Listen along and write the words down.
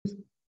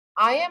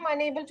I am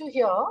unable to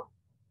hear.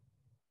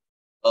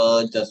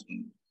 Just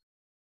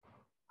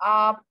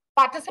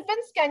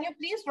Participants, can you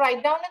please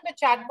write down in the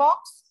chat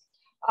box?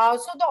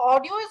 So the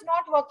audio is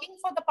not working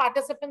for the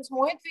participants.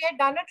 Mohit, we had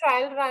done a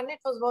trial run. It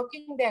was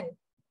working then.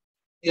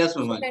 Yes,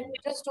 So ma'am. can we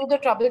just do the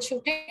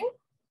troubleshooting?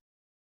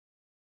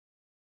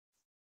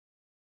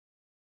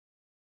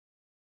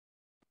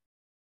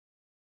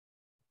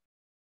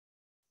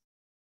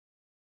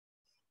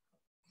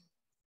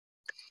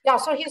 Yeah,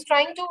 so he's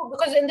trying to,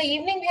 because in the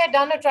evening we had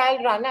done a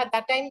trial run. At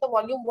that time, the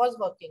volume was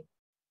working.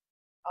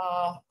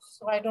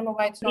 So I don't know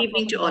why it's not working. Good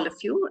evening to all of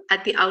you.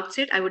 At the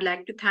outset, I would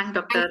like to thank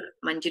Dr.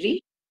 Manjari.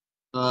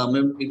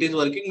 Ma'am, it is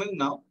working, ma'am,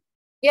 now?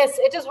 Yes,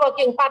 it is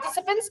working.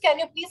 Participants, can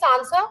you please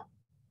answer?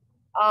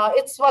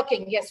 It's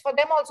working. Yes, for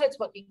them also it's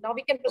working. Now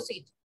we can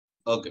proceed.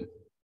 Okay.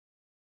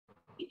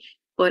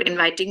 For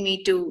inviting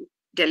me to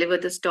deliver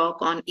this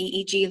talk on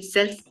EEG in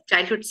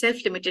childhood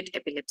self-limited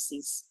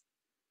epilepsies.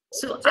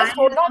 So just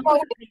hold on,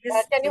 Mohit.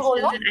 Can you hold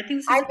on? I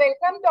think I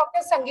welcome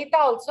Dr. Sangeeta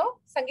also.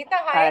 Sangeeta,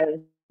 hi.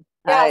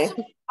 Hi. Yeah, so,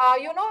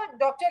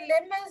 Dr.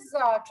 Lim is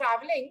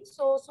traveling,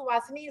 so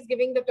Suhasini is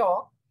giving the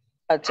talk.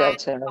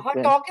 Achha,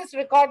 her talk is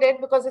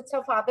recorded because it's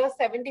her father's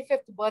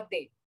 75th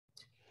birthday.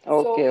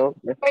 Okay, so,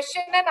 okay.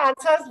 Question and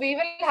answers we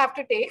will have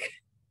to take.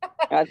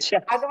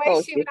 Achha,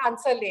 Otherwise, she will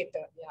answer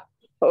later. Yeah.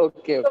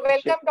 Okay. So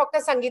welcome, Dr.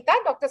 Sangeeta.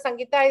 Dr.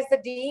 Sangeeta is the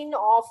Dean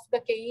of the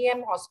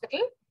KEM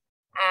Hospital,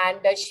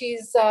 and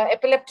she's an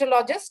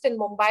epileptologist in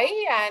Mumbai,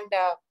 and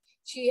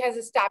she has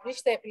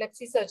established the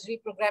epilepsy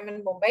surgery program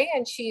in Mumbai,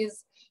 and she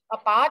is a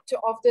part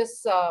of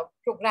this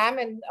program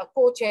and a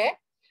co-chair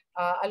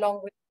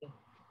along with me.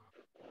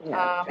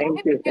 Yeah,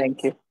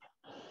 thank you.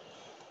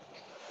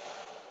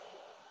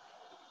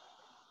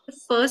 The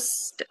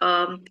first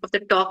of the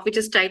talk, which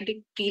is trying to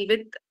deal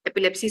with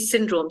epilepsy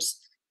syndromes.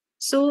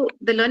 So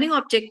the learning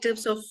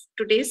objectives of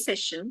today's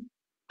session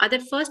are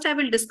that first I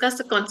will discuss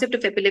the concept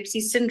of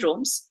epilepsy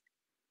syndromes,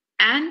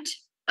 and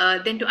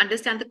then to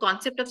understand the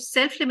concept of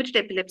self-limited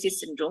epilepsy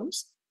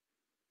syndromes.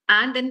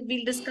 And then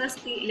we'll discuss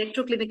the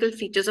electroclinical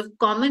features of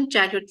common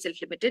childhood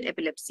self-limited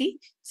epilepsy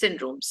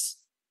syndromes.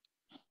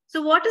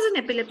 So what is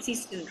an epilepsy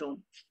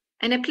syndrome?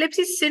 An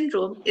epilepsy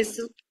syndrome is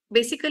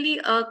basically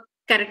a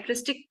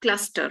characteristic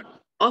cluster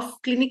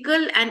of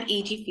clinical and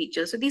EEG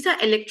features. So these are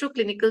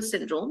electroclinical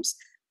syndromes.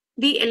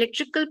 The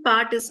electrical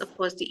part is, of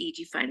course, the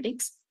EEG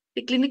findings.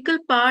 The clinical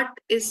part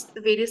is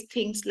the various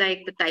things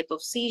like the type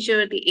of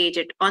seizure, the age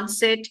at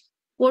onset,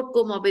 what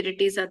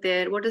comorbidities are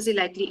there, what is the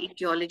likely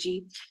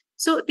etiology.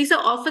 So these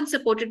are often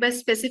supported by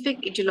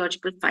specific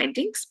etiological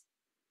findings.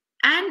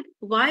 And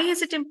why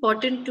is it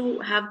important to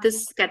have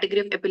this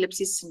category of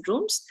epilepsy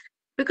syndromes?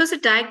 Because the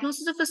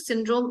diagnosis of a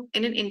syndrome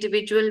in an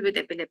individual with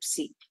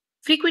epilepsy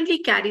frequently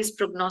carries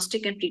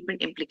prognostic and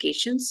treatment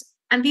implications.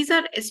 And these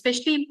are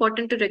especially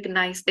important to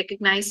recognize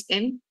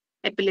in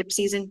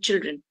epilepsies in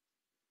children.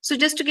 So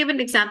just to give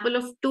an example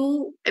of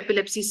two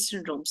epilepsy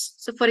syndromes.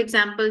 So for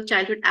example,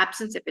 childhood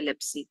absence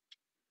epilepsy.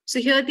 So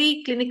here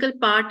the clinical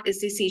part is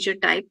the seizure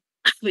type,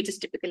 which is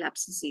typical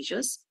absence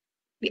seizures.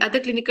 The other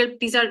clinical,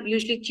 these are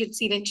usually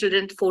seen in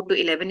children 4 to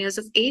 11 years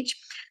of age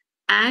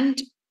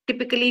and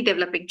typically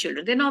developing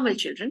children. They're normal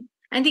children.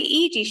 And the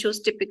EEG shows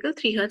typical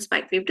 3 Hz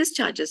spike wave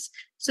discharges.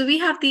 So we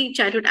have the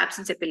childhood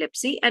absence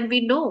epilepsy, and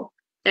we know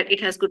that it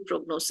has good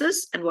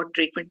prognosis and what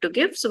treatment to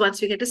give. So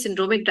once we get a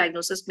syndromic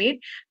diagnosis made,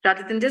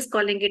 rather than just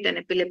calling it an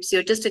epilepsy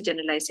or just a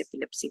generalized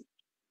epilepsy.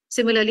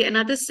 Similarly,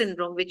 another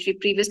syndrome, which we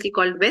previously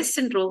called West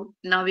syndrome,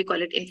 now we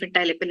call it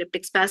infantile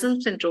epileptic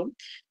spasm syndrome.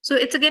 So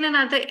it's again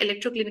another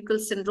electroclinical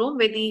syndrome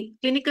where the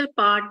clinical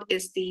part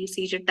is the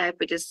seizure type,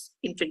 which is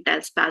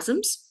infantile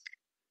spasms.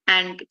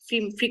 And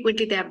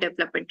frequently they have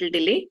developmental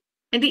delay.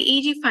 And the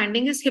EEG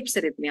finding is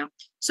hypsarrhythmia.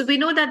 So we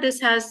know that this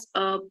has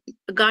a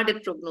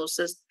guarded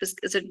prognosis. This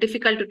is a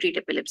difficult to treat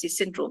epilepsy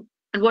syndrome.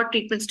 And what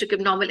treatments to give?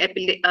 Normal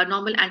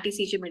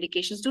anti-seizure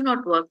medications do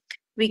not work.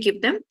 We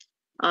give them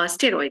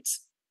steroids.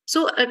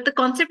 So the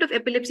concept of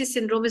epilepsy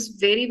syndrome is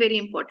very, very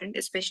important,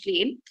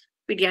 especially in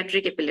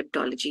pediatric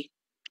epileptology.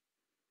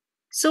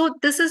 So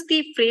this is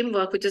the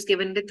framework which is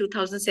given in the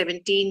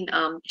 2017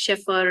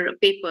 Sheffer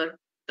paper,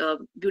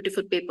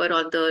 beautiful paper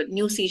on the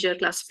new seizure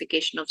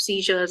classification of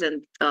seizures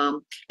and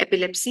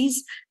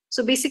epilepsies.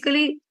 So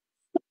basically,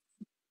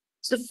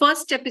 so the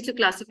first step is to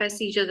classify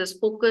seizures as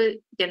focal,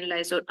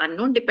 generalized, or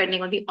unknown,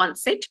 depending on the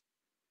onset.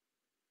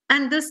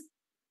 And this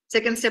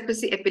second step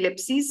is the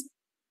epilepsies.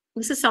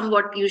 This is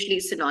somewhat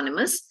usually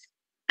synonymous.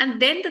 And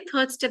then the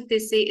third step they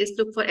say is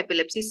look for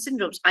epilepsy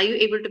syndromes. Are you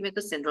able to make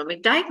a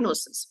syndromic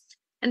diagnosis?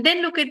 And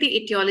then look at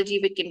the etiology,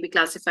 which can be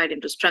classified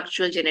into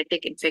structural,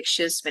 genetic,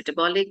 infectious,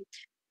 metabolic,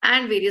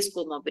 and various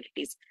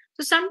comorbidities.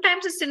 So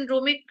sometimes a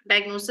syndromic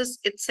diagnosis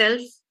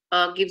itself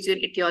gives you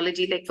an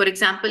etiology. Like, for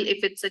example,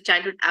 if it's a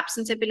childhood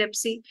absence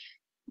epilepsy,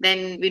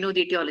 then we know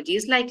the etiology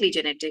is likely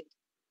genetic.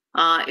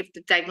 If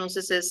the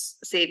diagnosis is,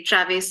 say,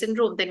 Dravet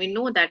syndrome, then we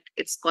know that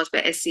it's caused by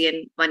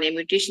SCN1A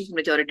mutations in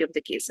majority of the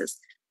cases.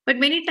 But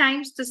many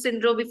times the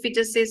syndrome, if we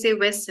just say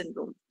West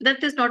syndrome,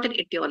 that is not an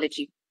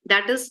etiology.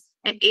 That is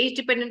an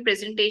age-dependent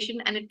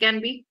presentation, and it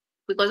can be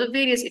because of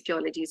various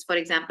etiologies. For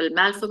example,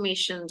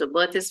 malformations or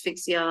birth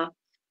asphyxia,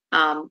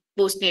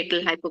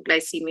 postnatal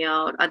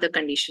hypoglycemia or other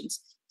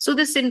conditions. So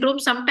the syndrome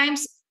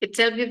sometimes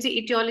itself gives the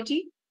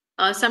etiology,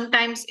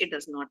 sometimes it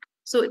does not.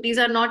 So these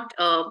are not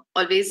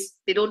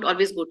they don't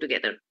always go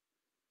together.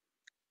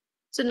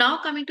 So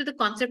now coming to the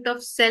concept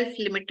of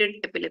self-limited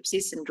epilepsy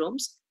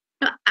syndromes.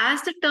 Now,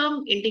 as the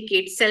term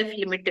indicates,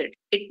 self-limited,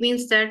 it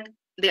means that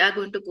they are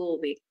going to go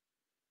away.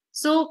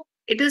 So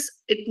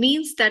it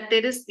means that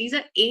these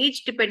are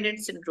age-dependent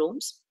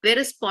syndromes where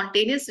a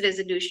spontaneous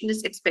resolution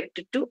is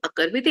expected to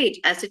occur with age.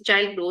 As a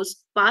child grows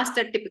past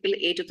that typical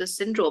age of the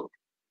syndrome,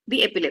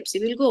 the epilepsy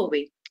will go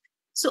away.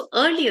 So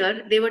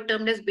earlier, they were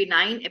termed as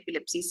benign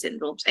epilepsy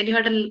syndromes, and you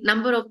had a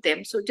number of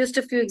them. So just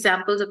a few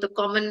examples of the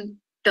common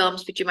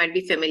terms which you might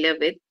be familiar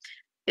with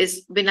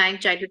is benign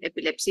childhood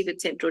epilepsy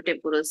with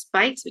centrotemporal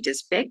spikes, which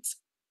is PECs,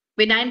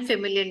 benign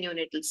familial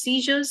neonatal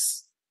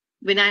seizures,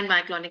 benign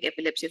myoclonic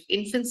epilepsy of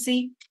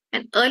infancy,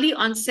 and early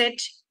onset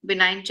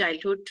benign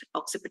childhood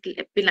occipital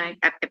benign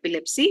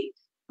epilepsy,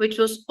 which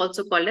was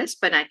also called as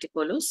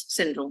Panaticolos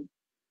syndrome.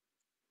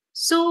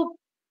 So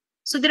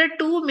there are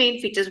two main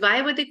features.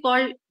 Why were they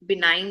called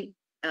benign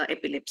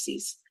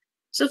epilepsies?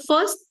 So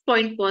first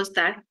point was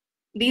that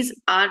these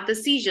are the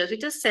seizures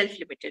which are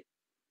self-limited.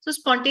 So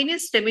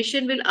spontaneous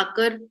remission will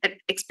occur at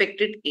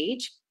expected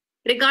age,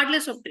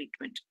 regardless of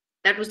treatment.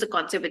 That was the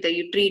concept. Whether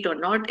you treat or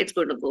not, it's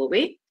going to go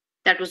away.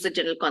 That was the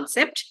general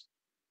concept.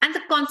 And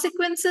the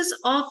consequences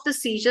of the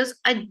seizures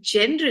are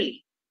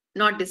generally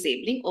not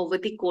disabling over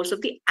the course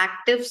of the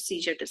active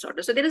seizure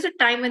disorder. So there is a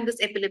time when this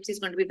epilepsy is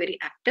going to be very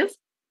active,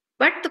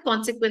 but the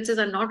consequences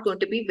are not going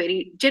to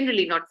be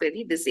generally not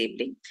very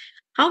disabling.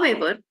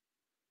 However,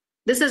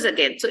 this is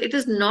again, so it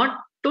is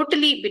not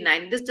totally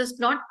benign. This does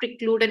not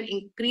preclude an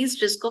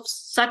increased risk of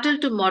subtle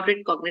to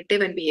moderate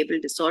cognitive and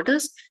behavioral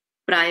disorders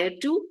prior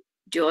to,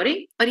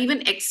 during, or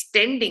even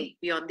extending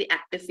beyond the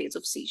active phase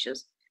of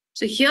seizures.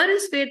 So here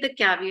is where the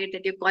caveat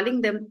that you're calling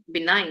them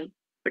benign,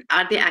 but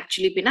are they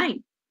actually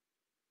benign?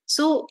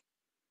 So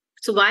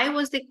why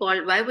were they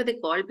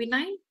called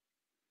benign?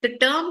 The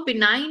term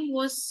benign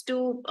was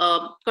to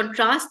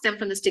contrast them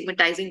from the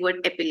stigmatizing word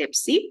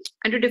epilepsy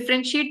and to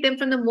differentiate them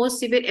from the more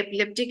severe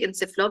epileptic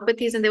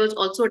encephalopathies. And there was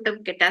also a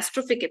term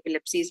catastrophic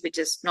epilepsies, which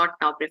is not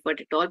now preferred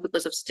at all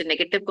because of such a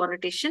negative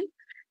connotation.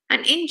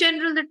 And in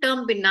general, the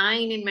term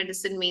benign in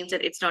medicine means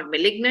that it's not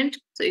malignant.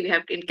 So you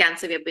have in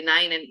cancer, we have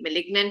benign and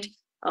malignant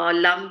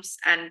lumps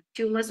and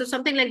tumors or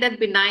something like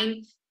that.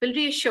 Benign will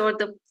reassure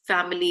the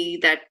family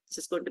that this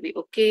is going to be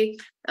okay.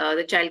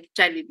 The child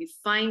will be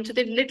fine. So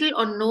there are little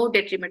or no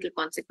detrimental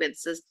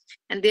consequences,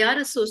 and they are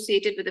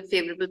associated with a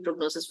favorable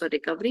prognosis for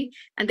recovery,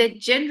 and they're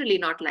generally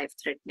not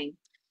life-threatening.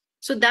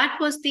 So that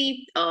was the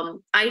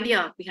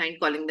idea behind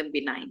calling them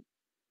benign.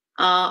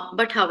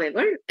 But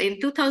however, in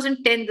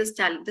 2010,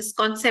 this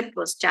concept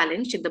was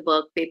challenged in the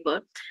Berg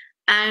paper.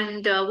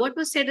 And what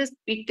was said is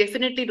we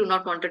definitely do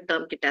not want the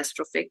term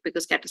catastrophic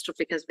because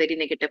catastrophic has very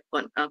negative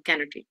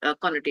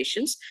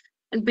connotations.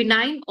 And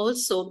benign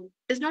also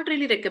is not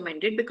really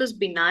recommended because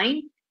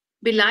benign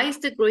belies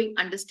the growing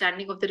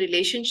understanding of the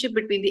relationship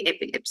between the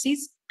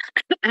epilepsies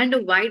and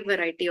a wide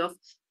variety of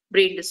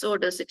brain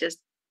disorders such as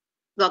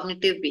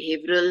cognitive,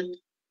 behavioral,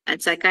 and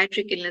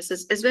psychiatric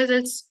illnesses, as well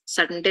as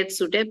sudden death,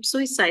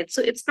 suicide.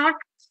 So it's not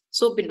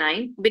so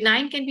benign.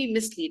 Benign can be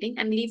misleading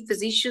and leave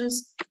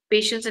physicians,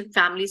 patients, and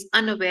families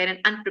unaware and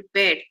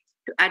unprepared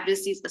to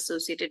address these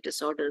associated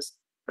disorders.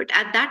 But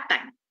at that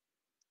time,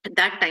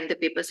 the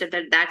paper said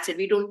that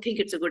we don't think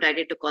it's a good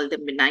idea to call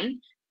them benign,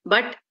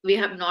 but we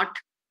have not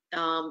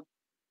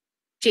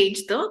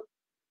changed the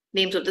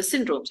names of the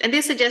syndromes. And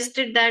they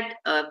suggested that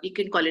you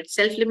can call it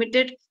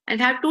self-limited and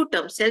have two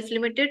terms,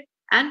 self-limited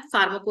and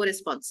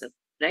pharmacoresponsive,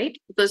 right?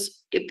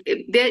 Because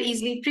if they're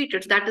easily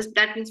treated,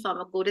 that means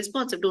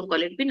pharmacoresponsive. Don't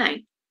call it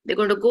benign. They're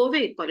going to go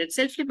away. Call it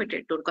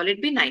self-limited. Don't call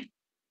it benign.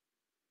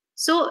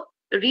 So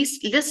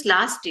just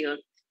last year,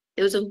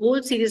 there was a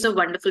whole series of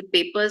wonderful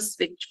papers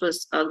which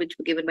were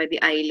given by the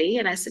ILA,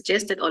 and I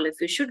suggest that all of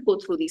you should go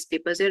through these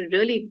papers. They're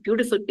really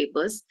beautiful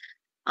papers.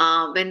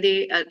 So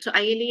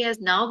ILA has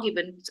now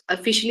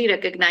officially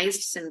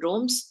recognized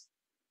syndromes,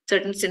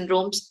 certain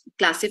syndromes,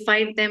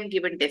 classified them,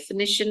 given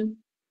definition,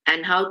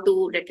 and how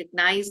to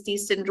recognize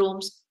these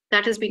syndromes.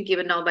 That has been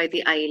given now by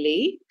the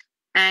ILA.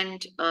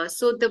 And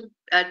so the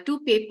two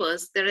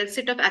papers, there are a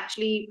set of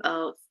actually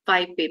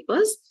 5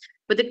 papers,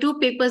 but the 2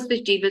 papers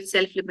which deal with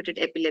self-limited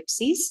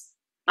epilepsies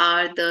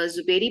are the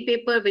Zuberi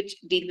paper, which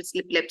deals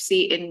with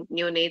epilepsy in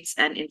neonates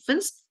and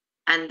infants,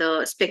 and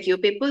the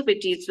Specchio paper,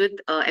 which deals with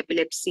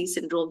epilepsy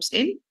syndromes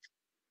in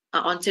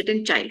onset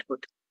in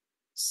childhood.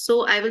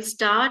 So I will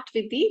start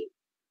with the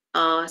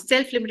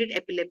self-limited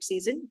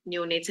epilepsies in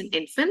neonates and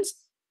infants.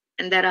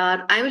 And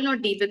I will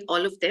not deal with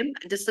all of them,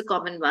 just the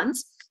common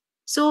ones.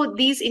 So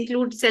these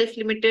include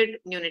self-limited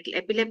neonatal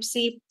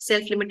epilepsy,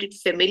 self-limited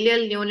familial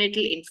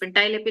neonatal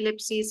infantile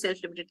epilepsy,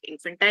 self-limited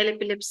infantile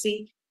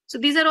epilepsy. So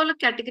these are all a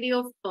category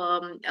of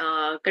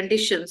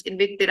conditions in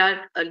which there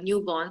are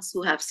newborns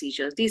who have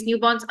seizures. These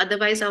newborns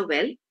otherwise are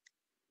well,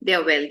 they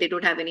are well. They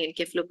don't have any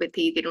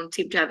encephalopathy. They don't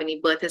seem to have any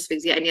birth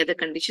asphyxia, any other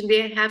condition.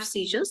 They have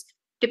seizures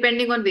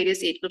depending on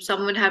various age groups.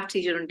 Some will have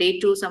seizure on day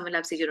 2, some will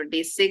have seizure on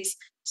day 6,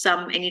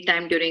 some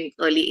anytime during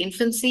early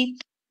infancy.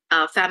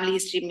 Family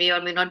history may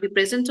or may not be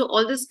present. So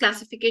all this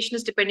classification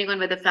is depending on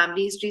whether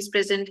family history is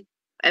present,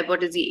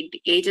 what is the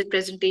age at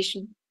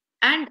presentation.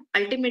 And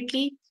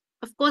ultimately,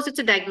 of course, it's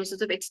a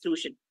diagnosis of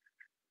exclusion.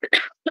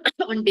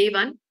 On day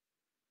 1,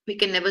 we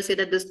can never say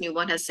that this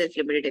newborn has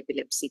self-limited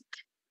epilepsy.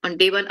 On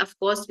day 1, of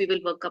course, we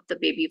will work up the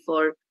baby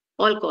for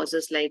all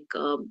causes like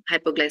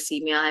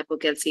hypoglycemia,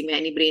 hypocalcemia,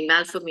 any brain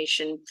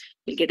malformation.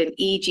 We'll get an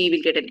EEG,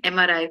 we'll get an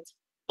MRI.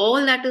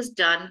 All that is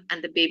done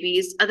and the baby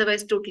is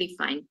otherwise totally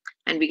fine.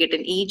 And we get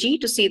an EEG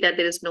to see that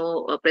there is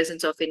no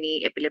presence of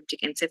any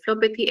epileptic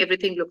encephalopathy.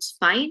 Everything looks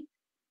fine.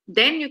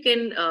 Then you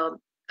can,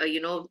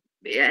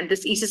 and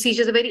this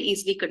seizures are very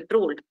easily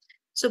controlled.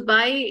 So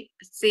by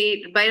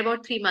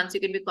about 3 months,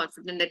 you can be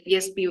confident that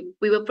yes,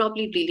 we were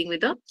probably dealing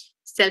with a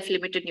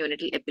self-limited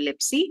neonatal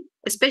epilepsy.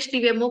 Especially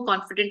we are more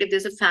confident if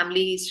there's a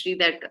family history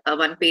that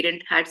one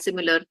parent had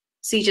similar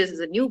seizures as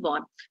a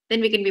newborn,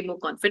 then we can be more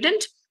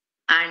confident.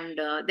 And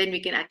then we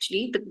can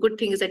actually, the good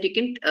thing is that you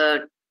can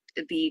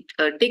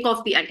take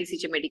off the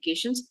anti-seizure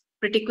medications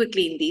pretty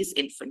quickly in these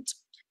infants.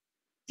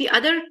 The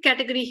other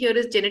category here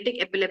is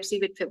genetic epilepsy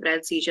with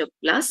febrile seizure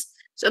plus.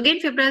 So again,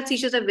 febrile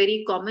seizures are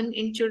very common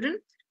in children,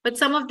 but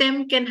some of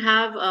them can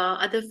have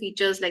other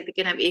features, like they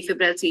can have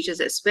afebrile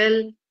seizures as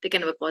well. They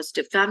can have a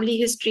positive family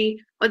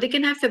history, or they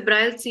can have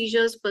febrile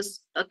seizures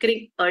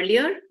occurring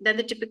earlier than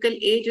the typical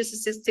age, which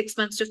is 6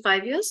 months to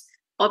 5 years,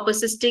 or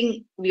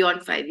persisting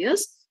beyond 5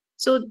 years.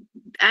 So,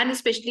 and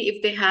especially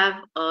if they have,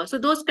 so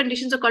those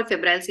conditions are called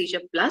febrile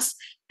seizure plus.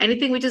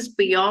 Anything which is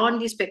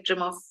beyond the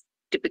spectrum of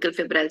typical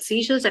febrile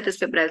seizures, that is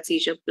febrile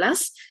seizure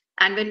plus.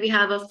 And when we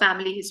have a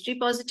family history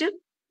positive,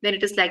 then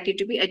it is likely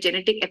to be a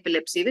genetic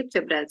epilepsy with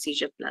febrile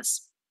seizure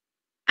plus.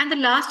 And the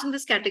last in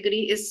this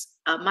category is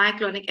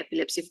myoclonic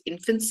epilepsy of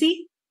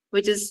infancy,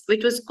 which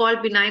was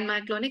called benign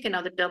myoclonic, and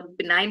now the term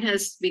benign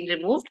has been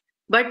removed.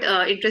 But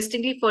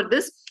interestingly, for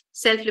this,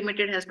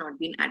 self-limited has not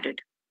been added.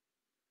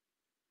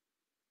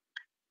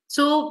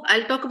 So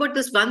I'll talk about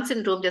this one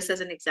syndrome just as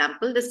an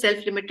example, the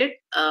self-limited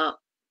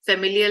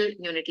familial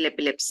neonatal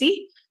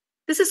epilepsy.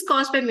 This is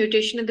caused by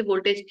mutation in the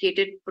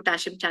voltage-gated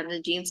potassium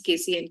channel genes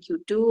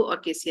KCNQ2 or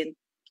KCNQ3.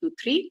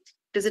 It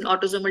is an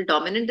autosomal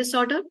dominant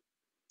disorder.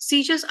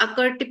 Seizures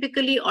occur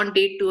typically on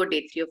day 2 or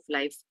day 3 of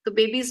life. The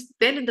baby is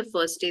well in the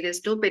first day,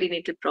 there's no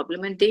perinatal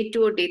problem, and day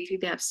 2 or day 3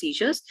 they have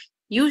seizures.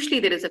 Usually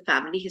there is a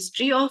family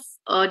history of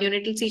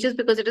neonatal seizures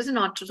because it is an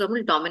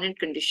autosomal dominant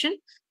condition.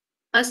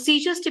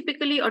 Seizures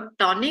typically are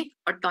tonic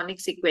or tonic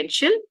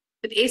sequential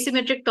with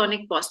asymmetric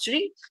tonic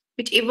posturing,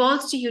 which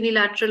evolves to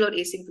unilateral or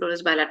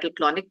asynchronous bilateral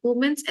clonic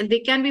movements, and they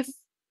can be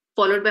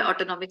followed by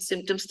autonomic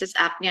symptoms such as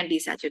apnea and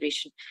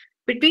desaturation.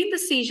 Between the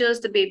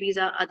seizures, the babies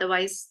are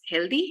otherwise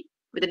healthy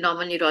with a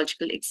normal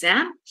neurological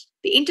exam.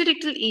 The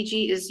interictal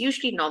EEG is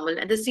usually normal,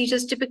 and the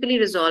seizures typically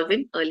resolve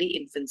in early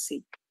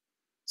infancy.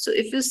 So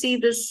if you see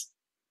this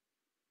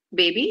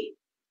baby,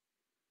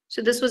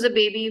 so this was a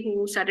baby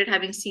who started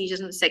having seizures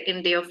on the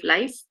 2nd day of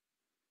life.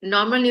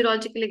 Normal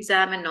neurological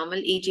exam and normal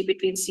EEG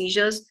between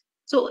seizures.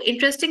 So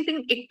interesting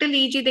thing, ictal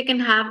EEG, they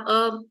can have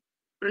a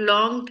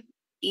prolonged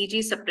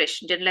EEG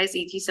suppression, generalized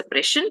EEG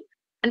suppression.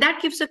 And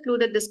that gives a clue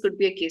that this could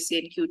be a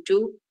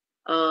KCNQ2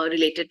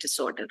 related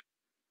disorder.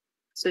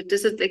 So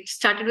this is like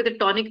started with a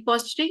tonic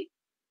posturing,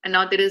 and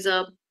now there is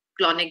a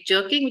clonic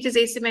jerking, which is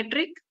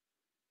asymmetric.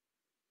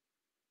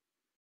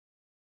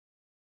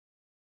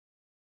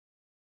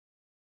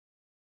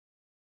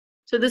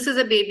 So this is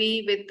a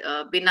baby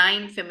with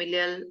benign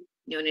familial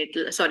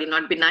neonatal, sorry,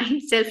 not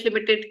benign,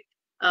 self-limited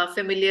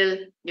familial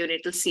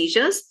neonatal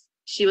seizures.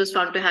 She was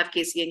found to have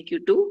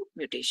KCNQ2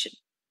 mutation.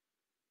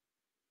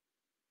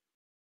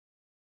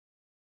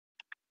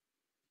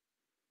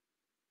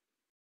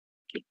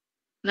 Okay.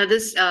 Now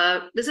this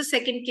is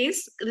second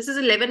case. This is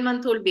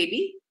 11-month-old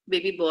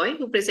baby boy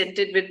who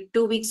presented with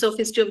 2 weeks of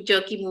history of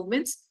jerky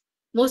movements,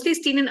 mostly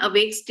seen in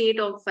awake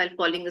state or while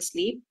falling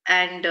asleep,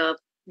 and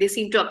they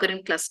seem to occur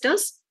in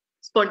clusters.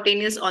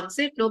 Spontaneous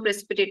onset, no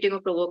precipitating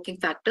or provoking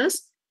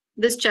factors.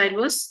 This child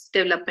was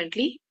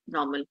developmentally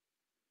normal.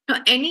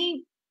 Now,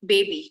 any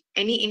baby,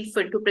 any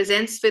infant who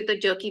presents with the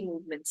jerky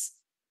movements,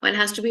 one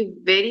has to be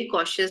very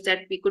cautious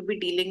that we could be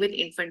dealing with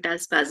infantile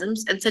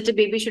spasms, and such a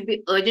baby should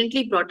be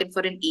urgently brought in for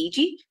an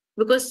EEG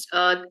because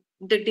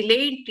the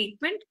delay in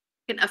treatment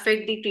can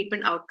affect the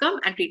treatment outcome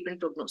and treatment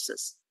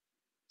prognosis.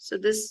 So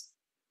this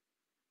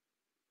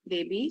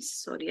baby,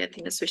 sorry, I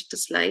think I switched the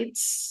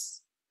slides.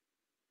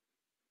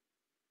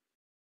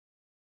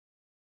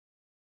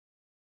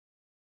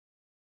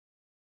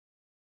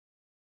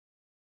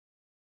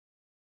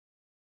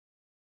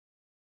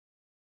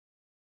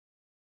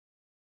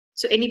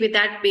 So anyway,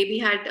 that baby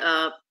had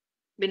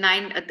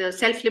benign, the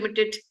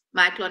self-limited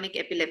myoclonic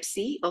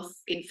epilepsy of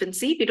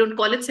infancy. We don't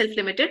call it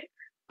self-limited,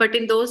 but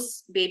in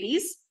those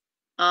babies,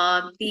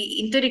 the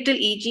interictal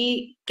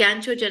EEG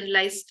can show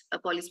generalized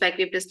polyspike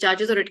wave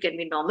discharges, or it can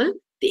be normal.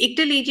 The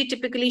ictal EEG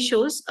typically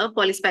shows a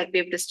polyspike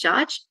wave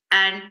discharge,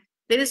 and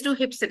there is no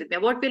hips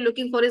arrhythmia. What we're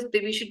looking for is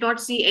that we should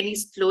not see any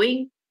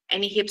slowing,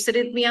 any hips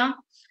arrhythmia,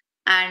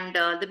 and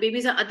the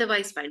babies are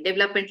otherwise fine,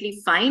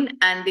 developmentally fine,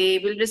 and they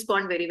will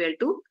respond very well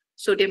to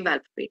sodium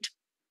valproate.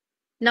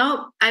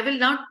 Now, I will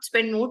not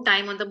spend more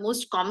time on the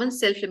most common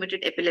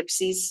self-limited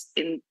epilepsies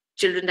in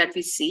children that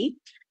we see.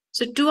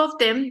 So two of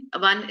them,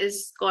 one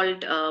is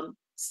called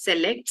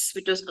selects,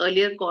 which was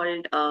earlier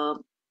called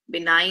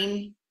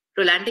benign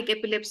Rolandic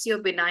epilepsy or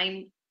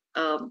benign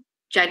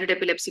childhood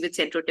epilepsy with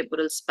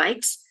centrotemporal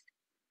spikes.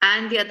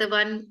 And the other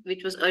one,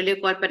 which was earlier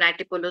called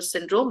Panatipolos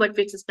syndrome, but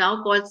which is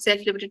now called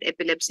self-limited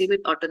epilepsy with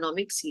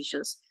autonomic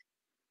seizures.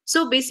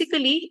 So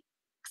basically,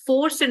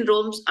 4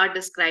 syndromes are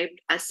described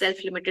as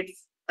self-limited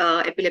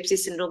epilepsy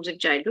syndromes in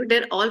childhood.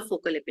 They're all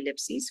focal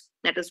epilepsies.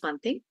 That is one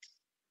thing.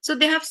 So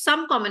they have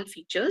some common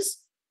features,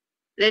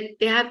 that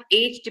they have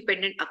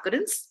age-dependent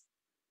occurrence,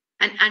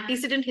 and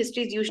antecedent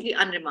history is usually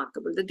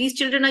unremarkable. These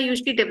children are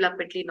usually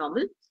developmentally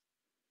normal.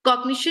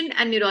 Cognition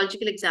and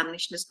neurological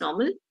examination is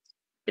normal.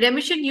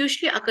 Remission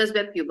usually occurs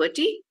by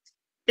puberty.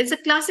 There's a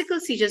classical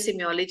seizure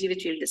semiology,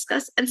 which we'll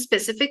discuss, and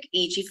specific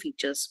EEG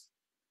features.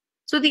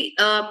 So they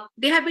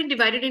have been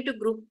divided into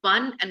group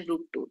 1 and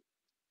group 2.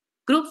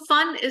 Group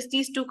 1 is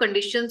these 2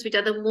 conditions, which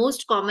are the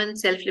most common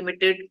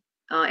self-limited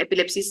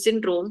epilepsy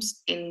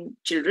syndromes in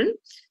children.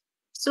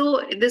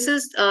 So this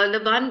is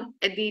the one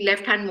at the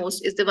left-hand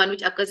most is the one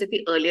which occurs at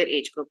the earlier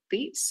age group,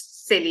 the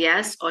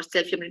CELIAS or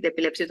self-limited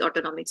epilepsy with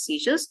autonomic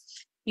seizures.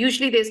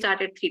 Usually they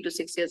start at 3 to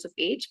 6 years of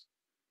age.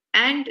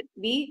 And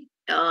the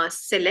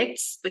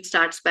selects, which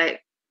starts by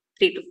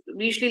 3 to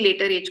usually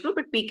later age group,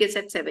 but peak is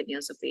at 7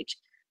 years of age.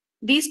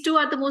 These 2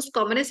 are the most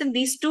commonest, and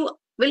these 2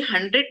 will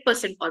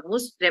 100%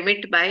 almost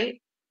remit by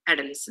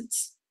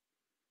adolescence.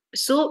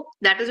 So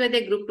that is why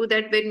they group 2,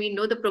 that when we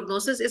know the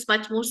prognosis is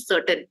much more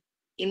certain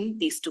in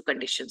these 2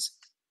 conditions.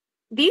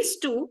 These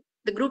 2,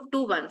 the group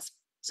 2 ones.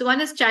 So one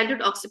is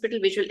childhood occipital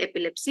visual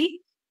epilepsy,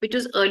 which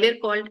was earlier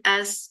called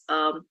as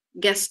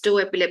gasto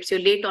epilepsy or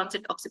late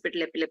onset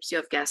occipital epilepsy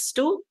of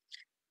gasto.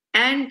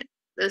 And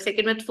the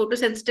second one,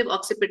 photosensitive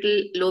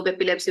occipital lobe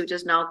epilepsy, which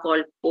is now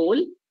called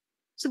POL.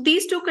 So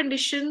these 2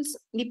 conditions,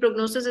 the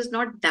prognosis is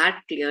not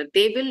that clear.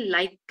 They will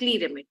likely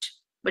remit,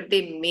 but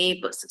they may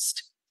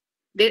persist.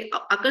 They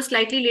occur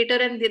slightly later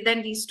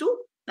than these 2.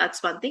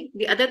 That's one thing.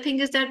 The other thing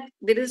is that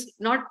there is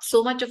not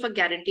so much of a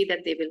guarantee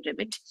that they will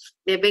remit.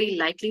 They're very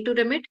likely to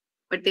remit,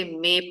 but they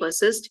may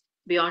persist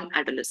beyond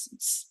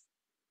adolescence.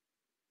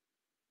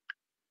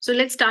 So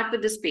let's start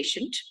with this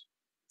patient.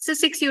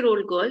 It's a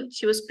 6-year-old girl.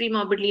 She was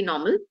premorbidly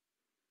normal.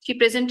 She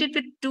presented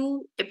with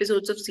 2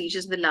 episodes of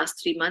seizures in the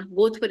last 3 months.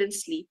 Both were in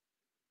sleep.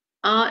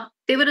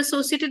 They were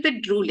associated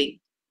with drooling,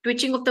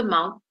 twitching of the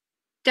mouth.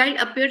 Child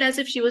appeared as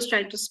if she was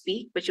trying to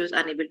speak, but she was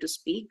unable to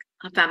speak.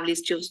 Her family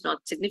history was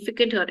not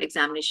significant. Her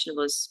examination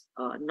was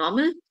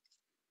normal.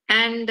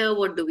 And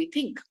what do we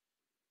think?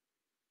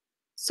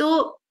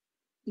 So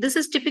this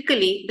is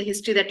typically the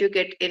history that you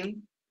get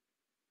in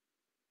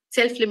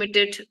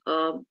self-limited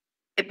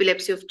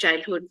epilepsy of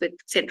childhood with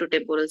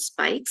centrotemporal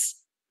spikes.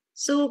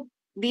 So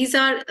these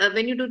are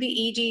when you do the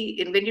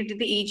EEG, when you did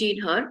the EEG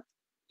in her,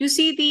 you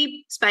see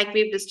the spike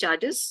wave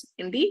discharges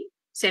in the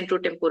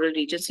centrotemporal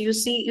region. So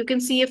you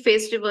can see a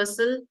phase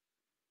reversal.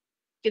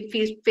 You can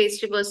see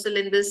phase reversal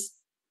in this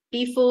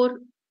P4,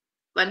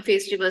 one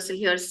phase reversal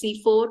here,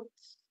 C4.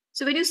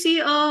 So when you see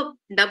a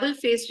double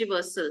phase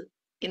reversal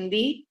in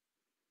the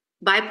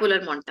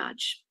bipolar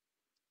montage,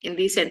 in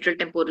the central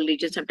temporal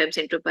region, sometimes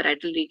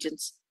centroparietal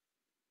regions,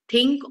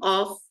 think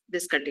of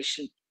this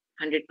condition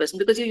 100%,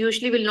 because you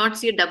usually will not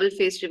see a double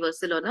phase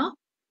reversal on a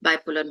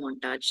bipolar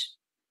montage.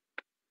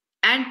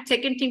 And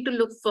second thing to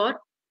look for,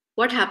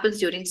 what happens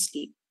during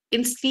sleep.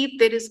 In sleep,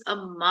 there is a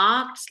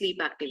marked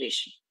sleep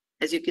activation.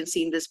 As you can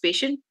see in this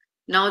patient,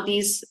 now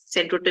these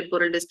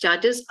centrotemporal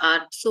discharges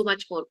are so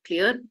much more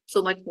clear,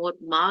 so much more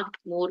marked,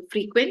 more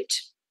frequent.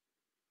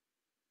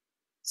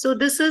 So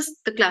this is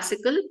the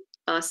classical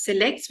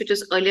selects, which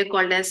was earlier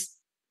called as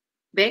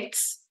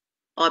VEX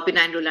or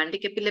benign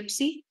Rolandic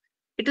epilepsy.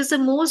 It is the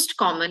most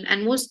common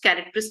and most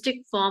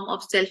characteristic form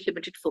of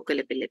self-limited focal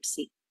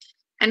epilepsy.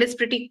 And it's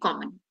pretty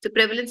common. The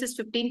prevalence is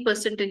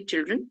 15% in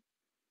children.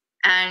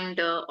 And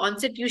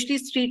onset usually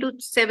is 3 to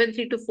 7,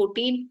 3 to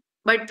 14,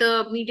 but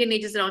the median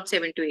age is around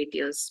 7 to 8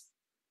 years.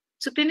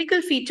 So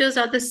clinical features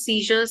are the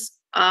seizures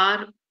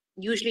are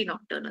usually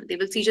nocturnal.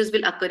 Seizures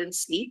will occur in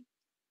sleep.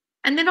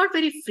 And they're not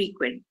very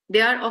frequent.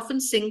 They are often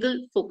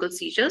single focal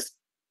seizures.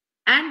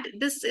 And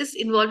this is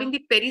involving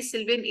the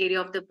perisylvian area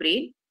of the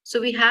brain.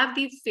 So we have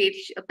the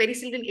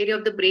perisylvian area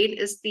of the brain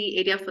is the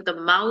area for the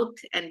mouth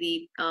and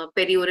the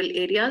perioral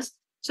areas.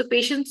 So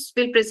patients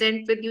will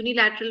present with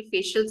unilateral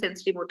facial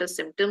sensory motor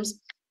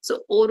symptoms.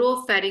 So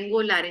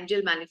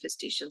oropharyngolaryngeal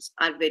manifestations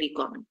are very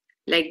common,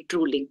 like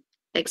drooling,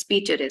 like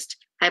speech arrest,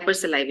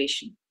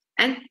 hypersalivation.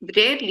 And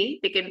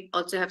rarely, they can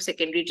also have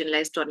secondary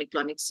generalized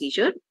tonic-clonic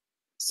seizure.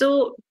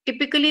 So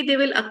typically, they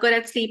will occur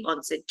at sleep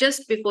onset,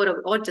 just before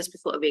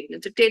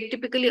awakening. So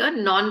typically a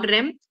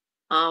non-REM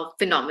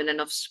phenomenon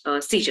of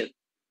seizure.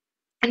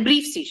 and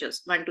brief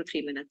seizures, 1 to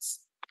 3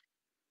 minutes.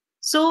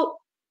 So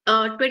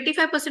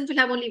 25% will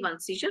have only one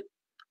seizure,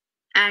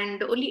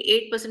 and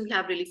only 8% will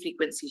have really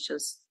frequent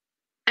seizures.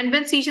 And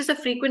when seizures are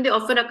frequent, they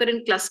often occur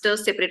in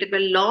clusters separated by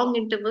long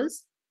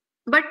intervals,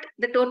 but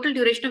the total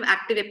duration of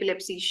active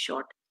epilepsy is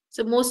short.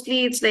 So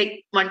mostly it's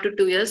like 1 to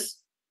 2 years,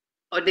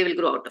 or they will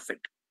grow out of it.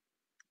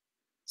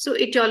 So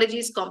etiology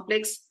is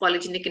complex,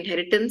 polygenic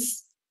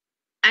inheritance.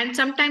 And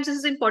sometimes this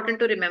is important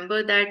to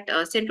remember that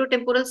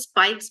centrotemporal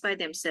spikes by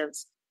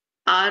themselves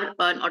are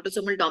an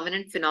autosomal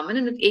dominant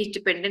phenomenon with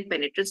age-dependent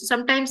penetrance. So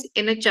sometimes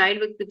in a child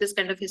with this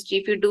kind of history,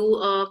 if you do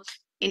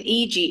an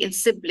EEG in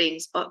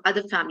siblings or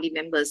other family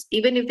members,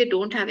 even if they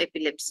don't have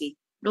epilepsy,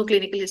 no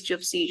clinical history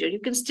of seizure, you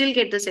can still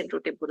get the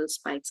centrotemporal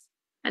spikes.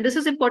 And this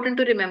is important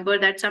to remember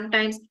that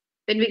sometimes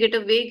when we get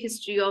a vague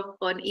history of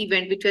an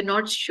event which we're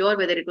not sure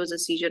whether it was a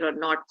seizure or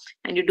not,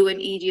 and you do an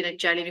EEG in a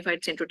child and you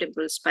find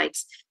centrotemporal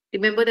spikes,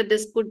 remember that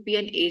this could be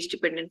an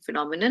age-dependent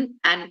phenomenon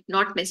and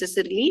not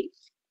necessarily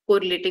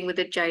correlating with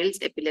a child's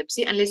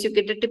epilepsy unless you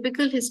get a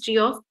typical history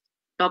of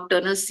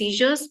nocturnal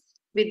seizures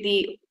with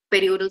the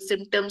perioral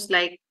symptoms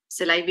like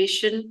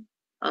salivation,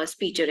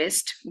 speech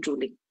arrest,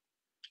 drooling.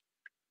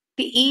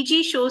 The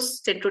EEG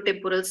shows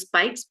centrotemporal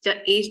spikes which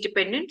are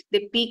age-dependent.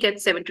 They peak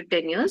at 7 to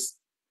 10 years.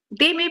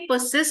 They may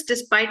persist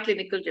despite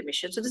clinical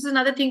remission. So this is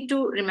another thing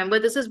to remember.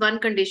 This is one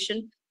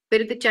condition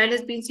where if the child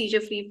has been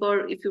seizure-free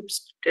for, if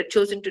you've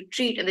chosen to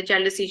treat and the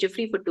child is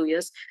seizure-free for 2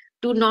 years,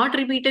 do not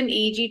repeat an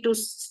EEG to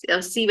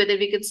see whether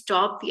we can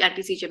stop the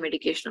anti-seizure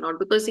medication or not,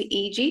 because the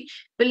EEG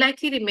will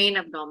likely remain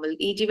abnormal.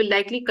 EEG will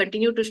likely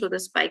continue to show the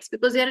spikes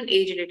because they are an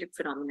age-related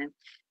phenomenon.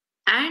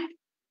 And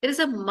there is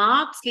a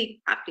marked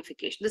sleep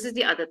amplification. This is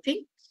the other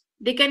thing.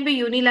 They can be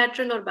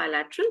unilateral or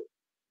bilateral,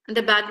 and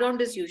the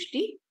background is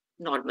usually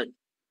normal.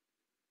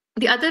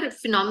 The other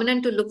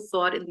phenomenon to look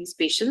for in these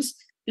patients,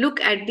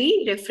 look at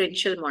the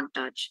referential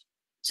montage.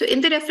 So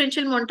in the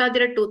referential montage,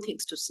 there are two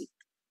things to see.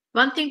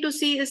 One thing to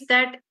see is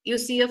that you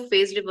see a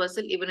phase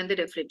reversal even in the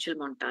referential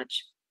montage.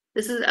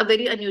 This is a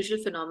very unusual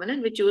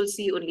phenomenon which you will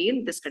see only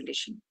in this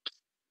condition.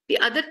 The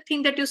other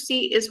thing that you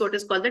see is what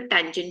is called the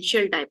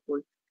tangential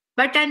dipole.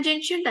 By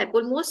tangential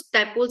dipole, most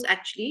dipoles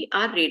actually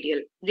are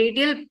radial. For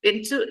radial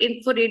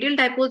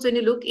dipoles, when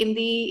you look in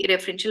the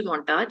referential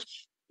montage,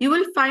 you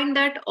will find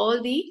that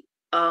all the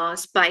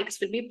spikes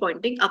will be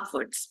pointing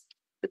upwards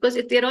because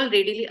if they're all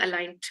radially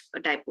aligned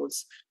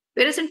dipoles.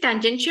 Whereas in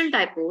tangential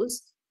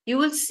dipoles, you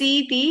will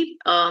see the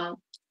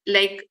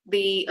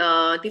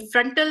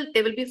frontal,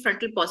 there will be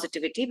frontal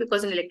positivity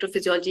because in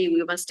electrophysiology,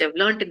 you must have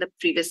learned in the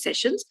previous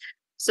sessions.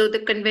 So the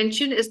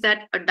convention is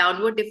that a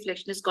downward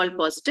deflection is called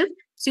positive.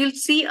 So you'll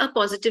see a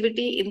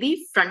positivity in the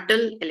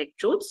frontal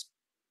electrodes,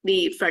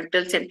 the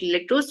frontal central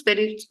electrodes,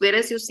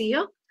 whereas you see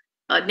a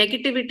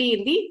negativity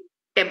in the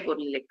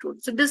temporal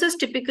electrode. So this is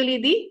typically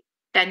the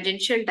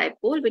tangential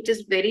dipole, which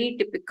is very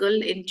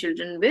typical in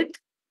children with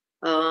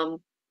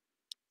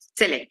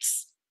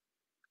selects.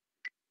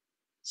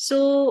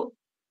 So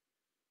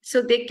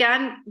they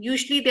can,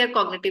 usually they're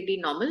cognitively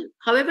normal.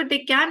 However, they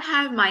can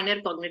have minor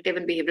cognitive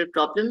and behavioral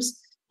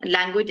problems.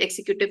 Language,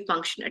 executive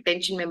function,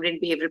 attention, memory,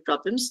 and behavioral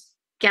problems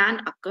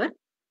can occur.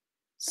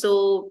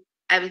 So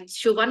I will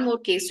show one more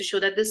case to show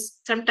that this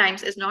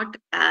sometimes is not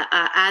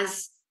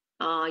as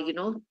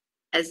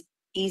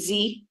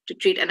easy to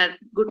treat and a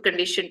good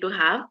condition to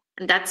have.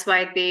 And that's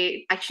why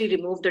they actually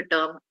remove the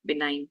term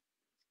benign.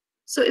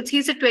 So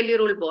he's a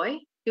 12-year-old boy.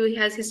 He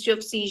has history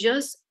of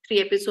seizures, 3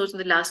 episodes in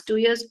the last 2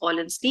 years, all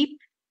in sleep,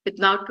 with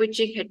mouth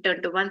twitching, head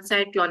turned to one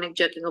side, clonic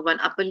jerking of one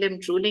upper limb,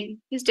 drooling.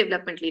 He's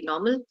developmentally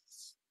normal.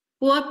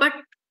 Poor, but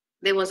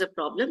there was a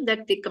problem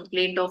that they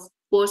complained of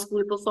poor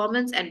school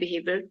performance and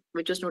behavior,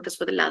 which was noticed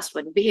for the last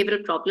one.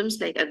 Behavioral problems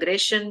like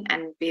aggression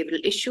and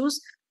behavioral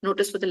issues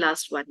noticed for the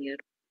last 1 year.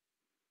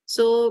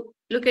 So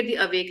look at the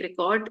awake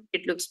record.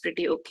 It looks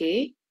pretty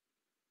okay.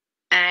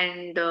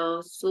 And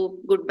so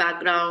good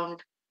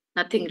background,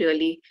 nothing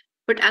really.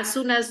 But as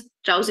soon as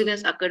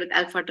drowsiness occurred with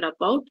alpha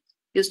dropout,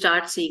 you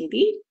start seeing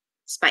the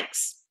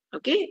spikes.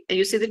 Okay, and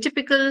you see the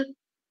typical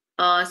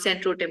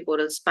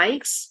centrotemporal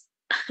spikes.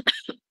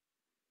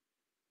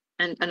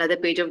 And another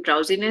page of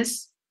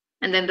drowsiness.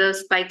 And then the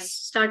spikes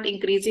start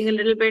increasing a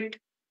little bit.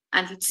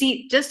 And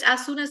see, just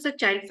as soon as the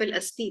child fell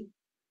asleep,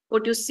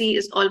 what you see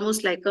is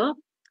almost like a,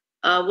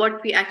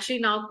 what we actually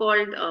now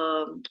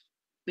called,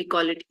 we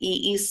call it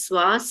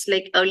EE-SWAS,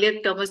 like earlier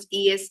term was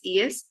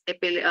ESES,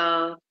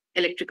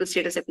 electrical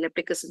status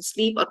epilepticus in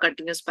sleep or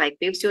continuous spike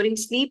waves during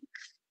sleep.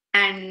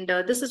 And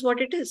this is what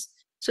it is.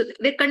 So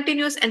they're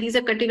continuous, and these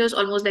are continuous,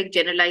 almost like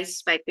generalized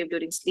spike wave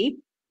during sleep.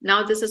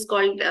 Now this is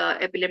called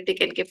epileptic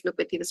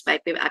encephalopathy, the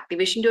spike wave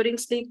activation during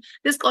sleep.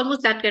 This is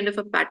almost that kind of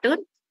a pattern.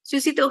 So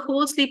you see the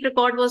whole sleep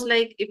record was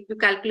like, if you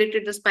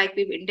calculated the spike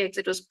wave index,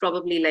 it was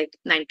probably like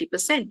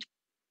 90%.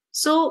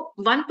 So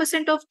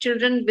 1% of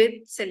children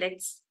with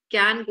selects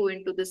can go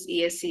into this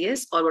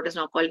ESES or what is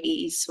now called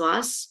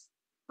EE-SWAS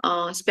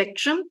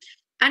spectrum.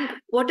 And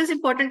what is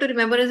important to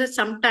remember is that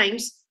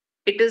sometimes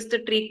it is the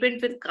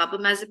treatment with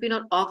carbamazepine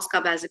or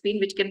oxcarbazepine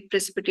which can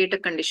precipitate a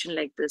condition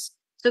like this.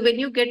 So when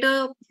you get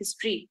a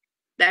history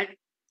that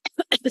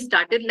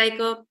started like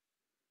a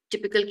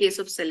typical case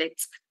of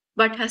selects,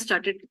 but has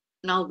started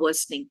now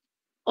worsening.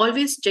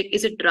 Always check,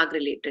 is it drug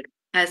related?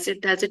 Has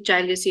a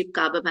child received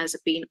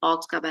carbamazepine,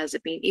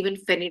 oxcarbazepine, even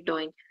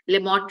phenytoin,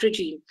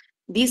 lamotrigine?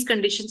 These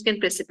conditions can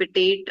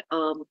precipitate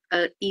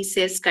a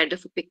ESS kind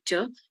of a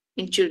picture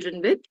in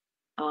children with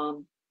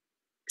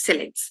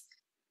selects.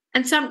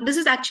 And this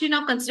is actually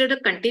now considered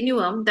a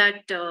continuum,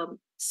 that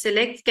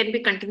selects can be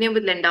continuum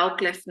with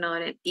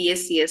Landau-Kleffner and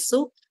ESCS.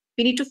 So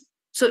we need to,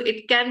 so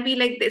it can be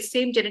like the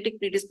same genetic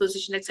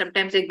predisposition, like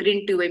sometimes like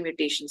GRIN2A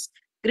mutations.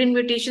 GRIN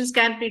mutations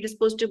can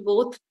predispose to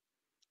both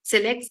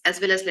selects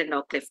as well as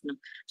Landau-Kleffner.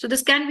 So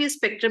this can be a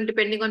spectrum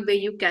depending on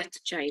where you catch the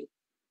child.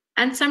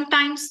 And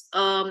sometimes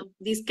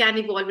these can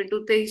evolve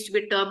into, there used to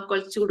be a term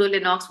called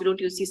pseudo-Lennox. We don't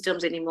use these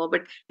terms anymore,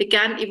 but they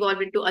can evolve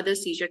into other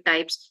seizure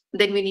types.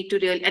 Then we need to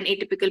an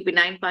atypical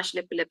benign partial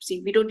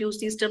epilepsy. We don't use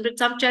these terms, but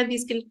some child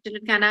these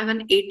can have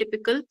an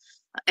atypical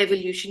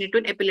evolution into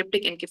an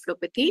epileptic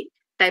encephalopathy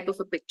type of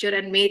a picture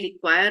and may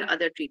require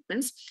other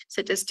treatments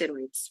such as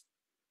steroids.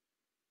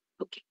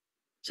 Okay,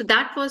 so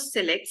that was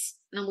selects.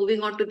 Now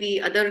moving on to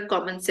the other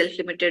common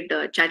self-limited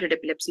childhood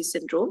epilepsy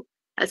syndrome.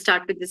 I'll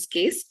start with this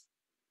case.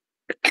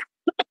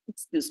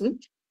 Excuse me.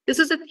 This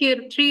is a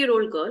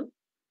 3-year-old girl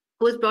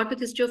who was brought with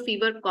history of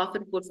fever, cough,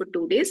 and cold for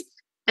 2 days.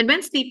 And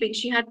when sleeping,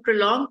 she had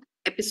prolonged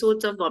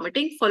episodes of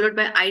vomiting, followed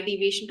by eye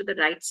deviation to the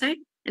right side,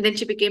 and then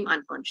she became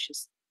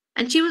unconscious.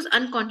 And she was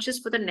unconscious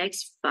for the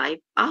next 5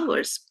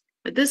 hours.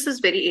 But this is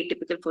very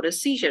atypical for a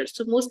seizure.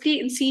 So mostly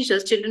in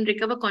seizures, children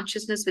recover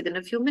consciousness within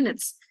a few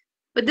minutes.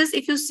 But this,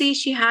 if you see,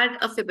 she had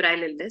a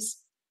febrile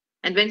illness,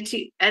 and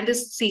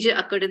this seizure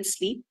occurred in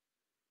sleep.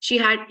 She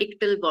had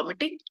ictal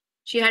vomiting.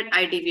 She had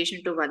eye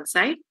deviation to one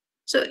side.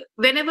 So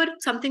whenever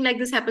something like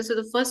this happens for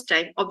the first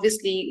time,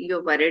 obviously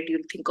you're worried.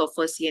 You'll think of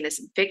a CNS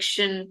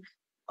infection,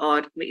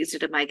 or is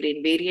it a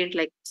migraine variant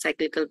like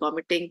cyclical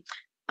vomiting?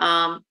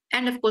 And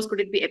of course, could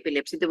it be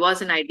epilepsy? There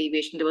was an eye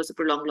deviation. There was a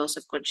prolonged loss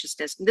of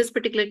consciousness. This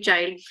particular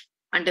child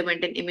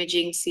underwent an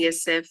imaging,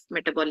 CSF,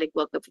 metabolic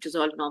workup, which is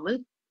all normal.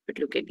 But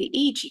look at the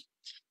EEG.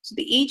 So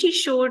the EEG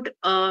showed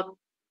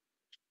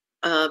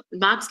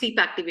marked sleep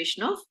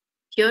activation of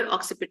here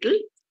occipital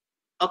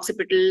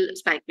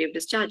spike wave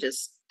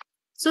discharges.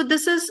 So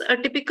this is a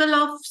typical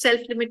of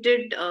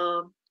self-limited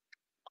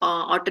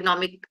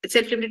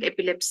self-limited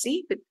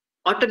epilepsy with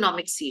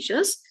autonomic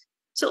seizures.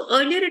 So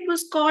earlier it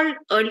was called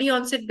early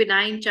onset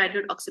benign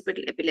childhood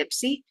occipital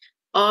epilepsy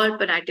or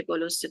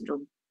Panay-Tipolo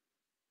syndrome.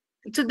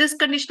 So this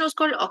condition was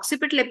called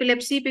occipital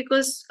epilepsy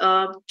because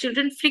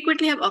children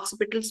frequently have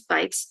occipital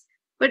spikes,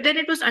 but then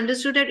it was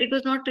understood that it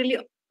was not really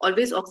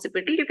always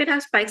occipital. You can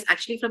have spikes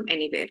actually from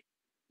anywhere.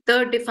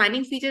 The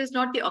defining feature is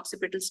not the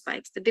occipital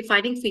spikes. The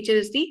defining feature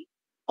is the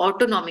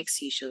autonomic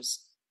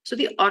seizures. So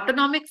the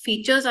autonomic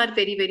features are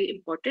very, very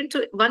important.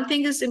 So one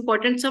thing is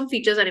important, some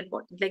features are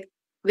important, like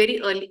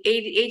very early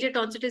age at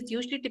onset is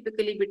usually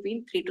typically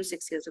between 3 to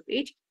 6 years of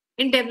age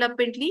in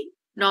developmentally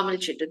normal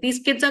children. These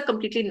kids are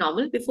completely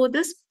normal before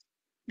this.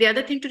 The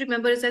other thing to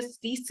remember is that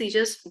these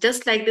seizures,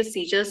 just like the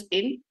seizures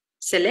in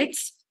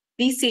selects,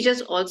 these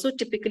seizures also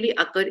typically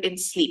occur in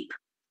sleep.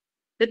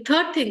 The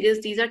third thing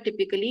is these are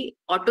typically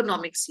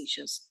autonomic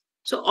seizures.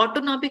 So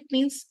autonomic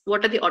means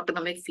what are the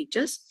autonomic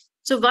features?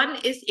 So one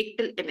is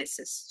ictal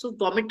emesis. So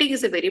vomiting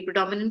is a very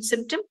predominant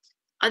symptom.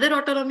 Other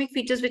autonomic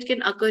features which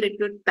can occur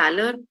include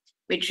pallor,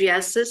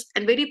 mydriasis,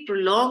 and very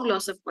prolonged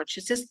loss of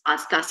consciousness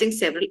lasting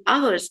several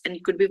hours. And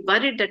you could be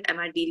worried that am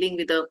I dealing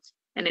with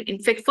and in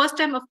fact, first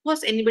time, of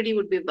course, anybody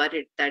would be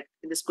worried that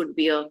this could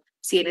be a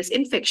CNS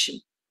infection.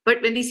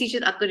 But when these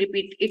seizures occur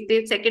repeat, if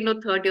they're second or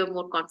third, you're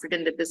more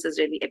confident that this is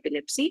really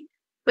epilepsy.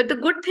 But the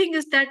good thing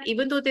is that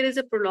even though there is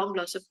a prolonged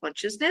loss of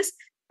consciousness,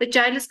 the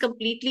child is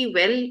completely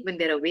well when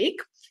they're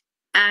awake.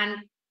 And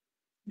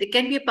there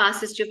can be a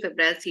past history of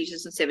febrile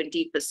seizures in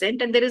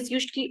 70%. And there is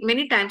usually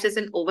many times there's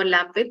an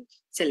overlap with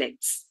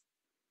selects.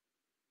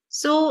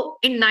 So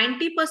in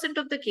 90%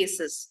 of the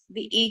cases,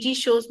 the EEG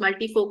shows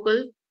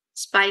multifocal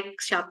spike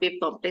sharp wave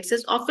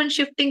complexes, often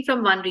shifting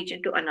from one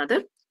region to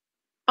another.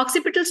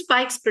 Occipital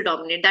spikes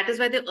predominate. That is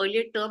why the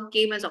earlier term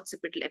came as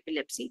occipital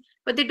epilepsy,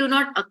 but they do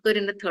not occur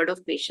in a third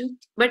of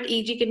patients. But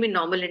EEG can be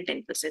normal in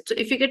 10%. So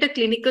if you get a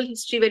clinical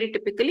history very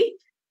typically,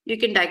 you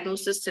can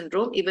diagnose this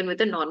syndrome even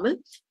with a normal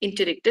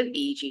interictal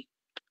EEG.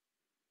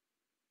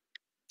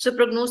 So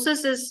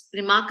prognosis is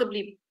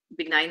remarkably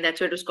benign.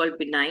 That's why it was called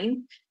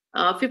benign.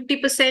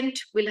 50%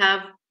 will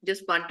have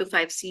just 1 to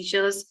 5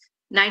 seizures.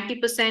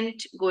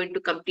 90% go into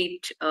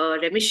complete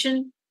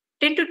remission.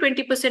 10 to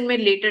 20% may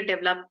later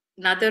develop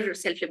another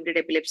self-limited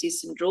epilepsy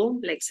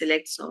syndrome like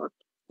selects or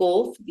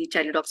COVE, the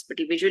childhood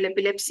occipital visual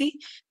epilepsy.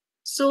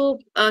 So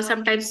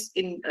sometimes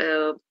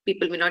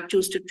people may not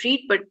choose to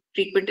treat, but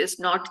treatment is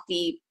not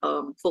the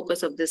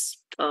focus of this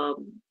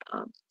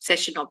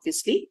session,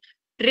 obviously.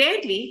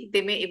 Rarely,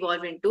 they may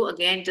evolve into,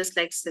 again, just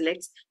like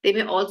selects, they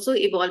may also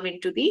evolve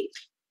into the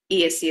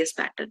ESCS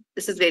pattern.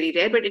 This is very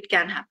rare, but it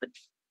can happen.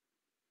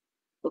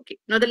 Okay,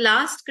 now the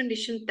last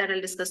condition that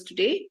I'll discuss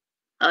today,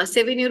 a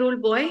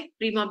 7-year-old boy,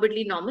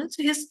 premorbidly normal.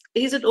 So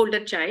he's an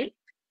older child.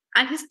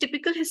 And his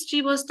typical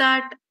history was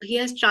that he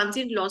has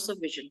transient loss of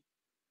vision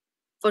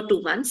for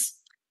 2 months.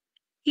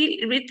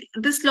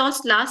 This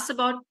loss lasts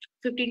about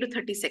 15 to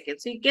 30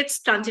 seconds. So he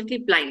gets transiently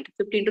blind,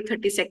 15 to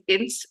 30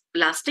 seconds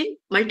lasting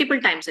multiple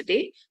times a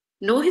day.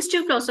 No history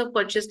of loss of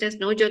consciousness,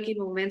 no jerky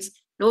movements,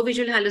 no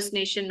visual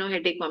hallucination, no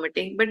headache,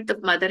 vomiting, but the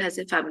mother has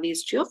a family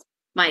history of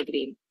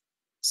migraine.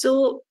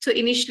 So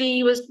initially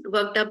he was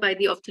worked up by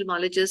the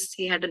ophthalmologist.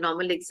 He had a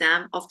normal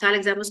exam. Opthal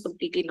exam was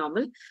completely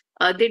normal.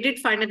 They did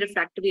find a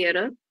refractory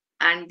error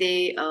and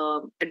they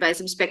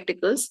advised him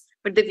spectacles.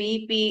 But the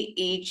VEP,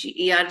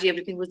 EEG, ERG,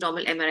 everything was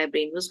normal. MRI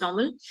brain was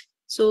normal.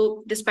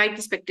 So despite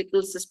the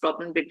spectacles, this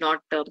problem did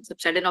not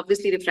subside. And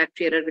obviously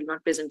refractory error will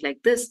not present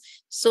like this.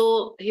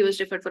 So he was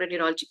referred for a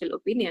neurological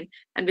opinion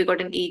and we got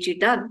an EEG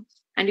done.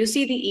 And you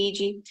see the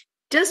EEG,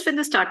 just when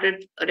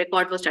the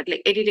record was started,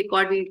 like any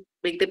record, we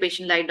make the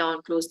patient lie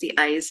down, close the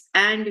eyes,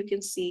 and you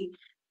can see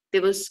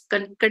there was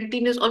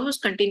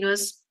almost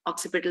continuous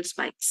occipital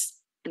spikes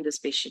in this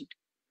patient.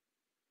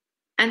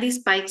 And these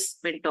spikes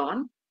went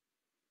on,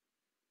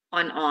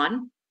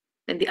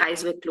 when the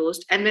eyes were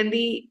closed, and when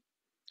the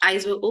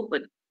eyes were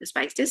open, the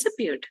spikes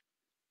disappeared.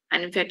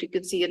 And in fact, you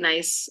can see a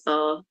nice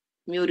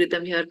mu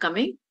rhythm here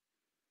coming.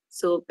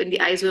 So when the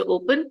eyes were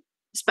open,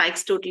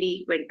 spikes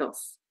totally went off.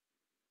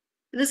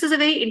 This is a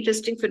very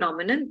interesting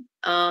phenomenon.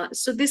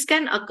 So this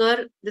can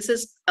occur. This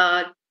is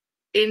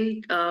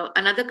in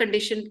another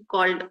condition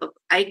called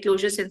eye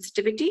closure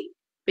sensitivity,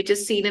 which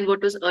is seen in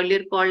what was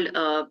earlier called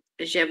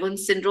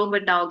Jevons syndrome,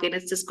 but now again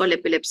it's just called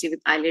epilepsy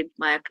with eyelid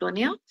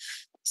myoclonia.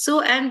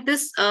 So, and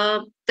this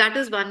that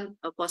is one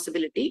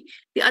possibility.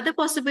 The other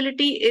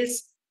possibility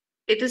is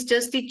it is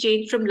just the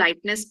change from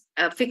lightness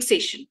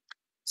fixation.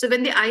 So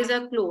when the eyes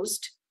are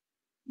closed,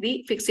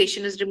 the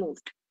fixation is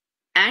removed.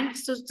 And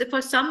so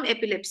for some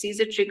epilepsies,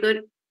 the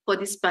trigger for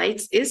the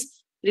spikes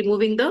is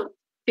removing the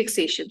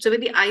fixation. So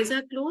when the eyes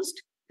are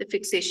closed, the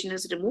fixation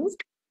is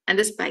removed and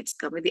the spikes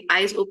come. When the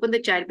eyes open,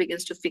 the child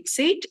begins to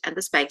fixate and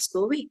the spikes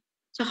go away.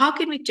 So how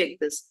can we check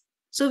this?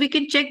 So we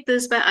can check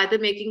this by either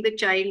making the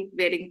child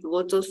wearing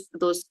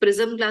those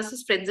prism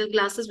glasses, Frenzel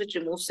glasses, which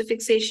removes the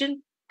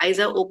fixation. Eyes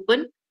are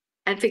open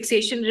and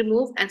fixation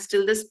removed, and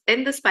still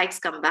then the spikes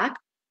come back.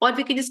 Or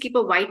we can just keep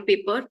a white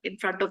paper in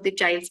front of the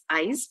child's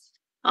eyes.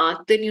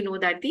 Then you know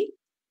that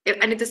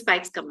if the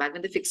spikes come back,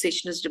 when the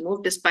fixation is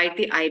removed despite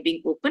the eye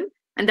being open,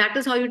 and that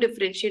is how you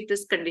differentiate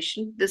this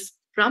condition,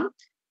 from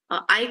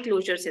eye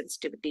closure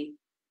sensitivity.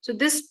 So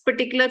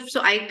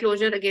eye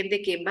closure, again, they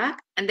came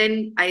back, and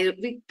then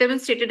we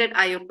demonstrated that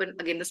eye open,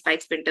 again, the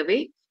spikes went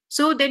away.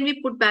 So then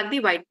we put back the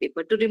white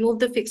paper to remove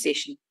the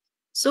fixation.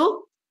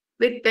 So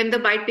when the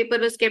white paper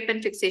was kept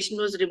and fixation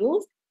was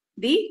removed,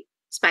 the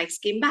spikes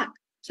came back.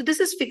 So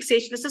this is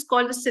fixation. This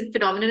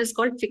phenomenon is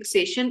called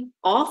fixation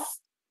of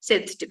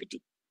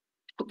sensitivity.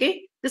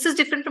 Okay, this is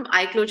different from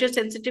eye closure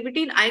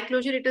sensitivity. In eye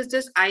closure, it is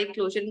just eye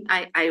closure and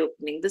eye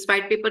opening. This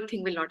white paper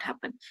thing will not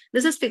happen.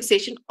 This is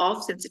fixation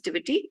of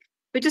sensitivity,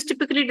 which is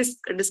typically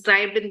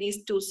described in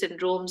these two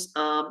syndromes,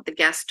 the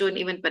gasto and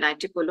even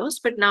panitipolos.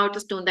 But now it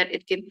is known that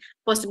it can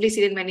possibly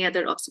see in many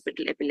other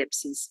occipital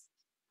epilepsies.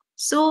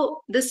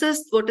 So this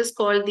is what is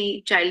called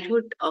the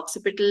childhood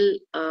occipital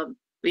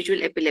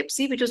visual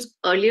epilepsy, which was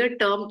earlier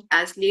termed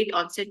as late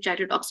onset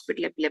childhood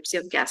occipital epilepsy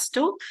of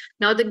gasto.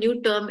 Now the new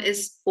term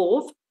is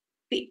POV.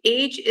 The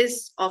age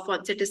of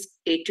onset is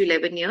 8 to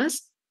 11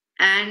 years.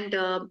 And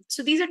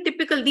so these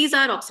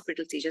are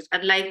occipital seizures.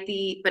 Unlike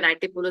the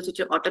panitipolos, which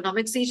are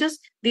autonomic seizures,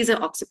 these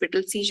are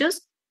occipital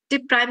seizures. They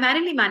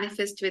primarily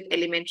manifest with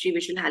elementary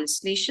visual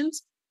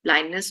hallucinations,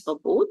 blindness, or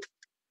both.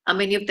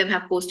 Many of them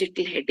have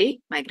post-ictal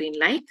headache,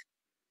 migraine-like.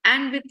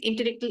 And with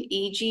interictal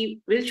EEG,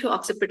 will show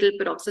occipital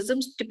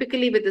paroxysms,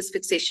 typically with this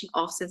fixation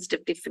of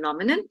sensitivity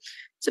phenomenon.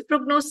 So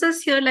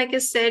prognosis here, like I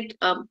said,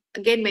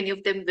 again, many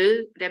of them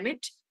will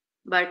remit,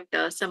 but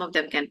some of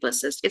them can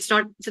persist. It's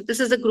not. So this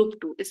is a group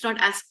 2. It's not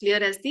as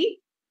clear as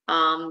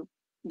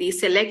the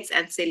selects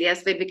and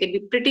celias, where we can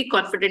be pretty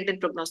confident in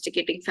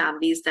prognosticating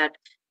families that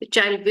the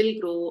child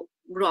will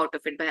grow out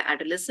of it by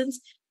adolescence.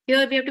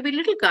 Here we have to be a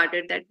little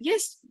guarded that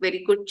yes,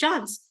 very good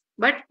chance,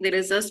 but there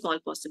is a small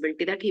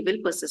possibility that he will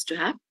persist to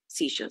have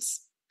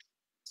seizures.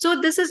 So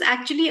this is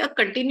actually a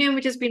continuum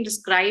which has been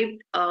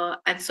described.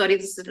 And sorry,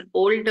 this is an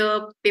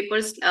older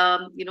papers,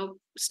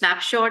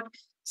 snapshot.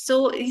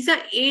 So these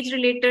are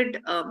age-related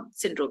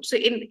syndromes. So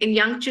in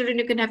young children,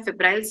 you can have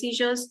febrile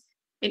seizures.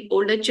 In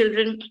older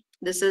children,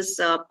 this is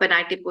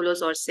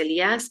panitipolos or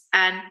celias.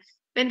 And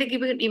when they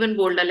give it even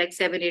bolder, like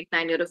 7, 8,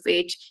 9 years of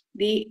age,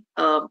 the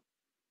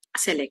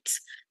selects.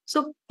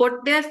 So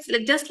what there's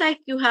just like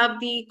you have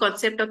the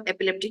concept of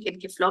epileptic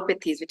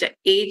encephalopathies, which are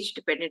age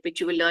dependent,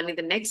 which you will learn in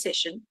the next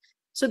session.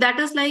 So that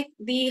is like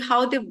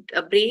how the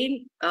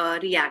brain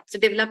reacts. The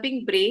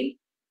developing brain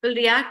will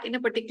react in a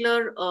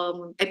particular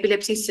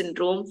epilepsy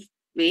syndrome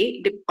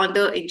way on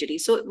the injury.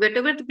 So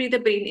whatever be the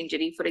brain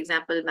injury, for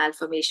example,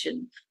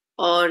 malformation,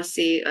 or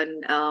say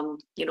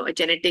a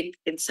genetic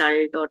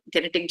insult or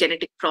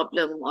genetic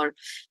problem, or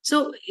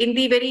so in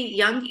the very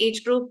young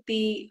age group,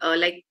 the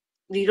like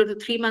 0 to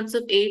 3 months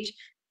of age,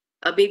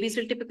 Babies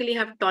will typically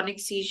have tonic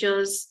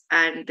seizures,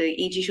 and the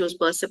EEG shows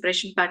burst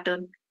suppression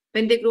pattern.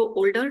 When they grow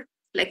older,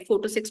 like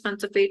 4 to 6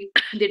 months of age,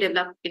 they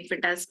develop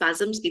infantile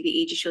spasms. The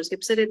EEG shows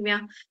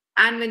hypsarrhythmia.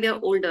 And when they're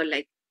older,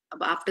 like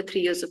after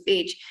 3 years of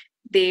age,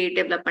 they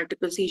develop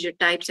multiple seizure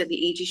types, and the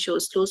EEG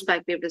shows slow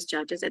spike wave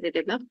discharges, and they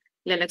develop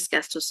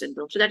Lennox-Gastaut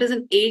syndrome. So that is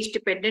an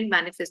age-dependent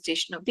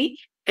manifestation of the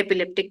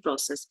epileptic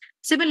process.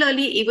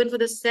 Similarly, even for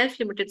the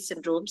self-limited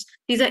syndromes,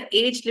 these are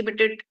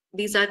age-limited.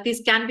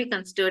 These can be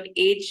considered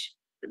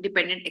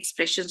age-dependent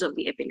expressions of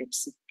the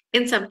epilepsy.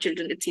 In some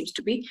children, it seems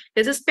to be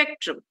there's a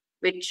spectrum,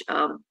 which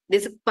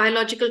there's a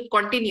biological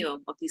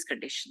continuum of these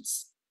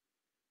conditions.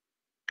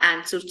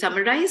 And to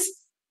summarize,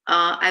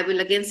 I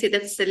will again say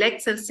that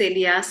selects and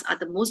celias are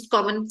the most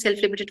common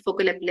self-limited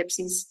focal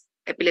epilepsy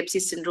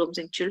syndromes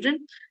in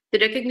children. The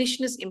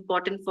recognition is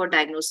important for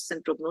diagnosis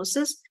and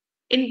prognosis.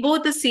 In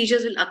both, the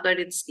seizures will occur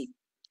in sleep.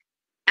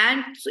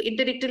 And so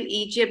interictal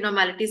EEG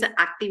abnormalities are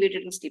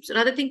activated in sleep. So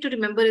another thing to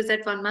remember is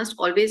that one must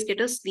always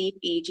get a sleep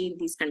EEG in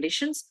these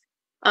conditions.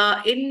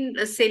 In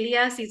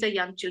celias, these are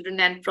young children,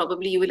 and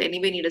probably you will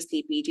anyway need a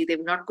sleep EEG. They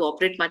will not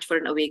cooperate much for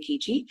an awake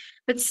EEG.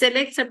 But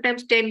select,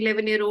 sometimes 10,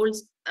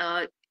 11-year-olds,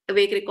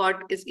 awake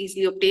record is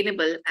easily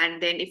obtainable.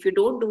 And then if you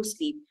don't do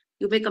sleep,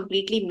 you may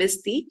completely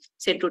miss the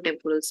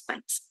centrotemporal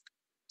spikes.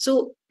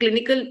 So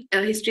clinical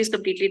history is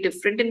completely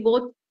different in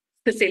both.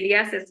 The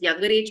celias as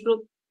younger age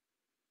group,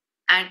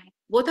 and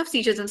both have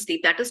seizures in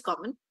sleep, that is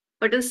common.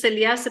 But in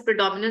celias, the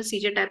predominant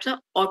seizure types are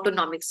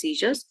autonomic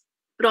seizures.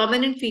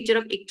 Prominent feature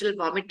of ictal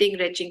vomiting,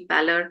 retching,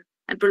 pallor,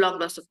 and prolonged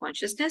loss of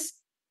consciousness.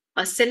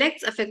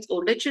 Selects affects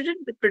older children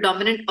with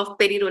predominant of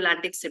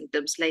perirolantic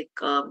symptoms like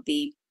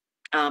the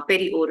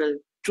perioral,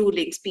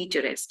 drooling, speech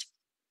arrest.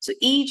 So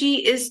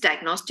EEG is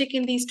diagnostic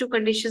in these two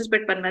conditions,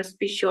 but one must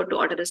be sure to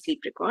order a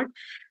sleep record.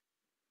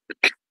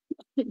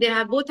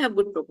 Both have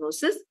good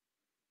prognosis.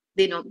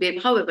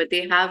 However,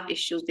 they have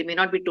issues. They may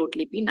not be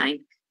totally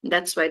benign.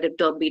 That's why the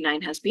term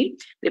benign has been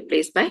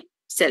replaced by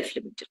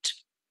self-limited.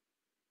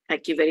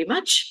 Thank you very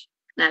much.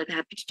 And I'll be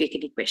happy to take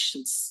any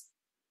questions.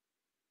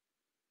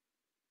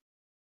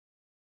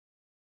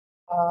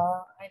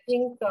 I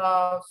think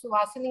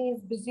Suhasini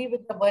is busy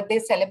with the birthday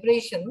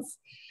celebrations.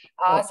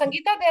 Okay.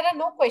 Sangeeta, there are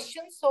no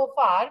questions so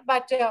far,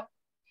 but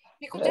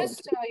we could Right.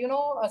 just,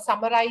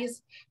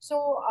 summarize.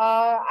 So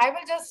I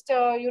will just,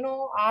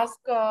 ask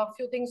a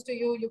few things to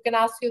you. You can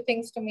ask few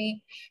things to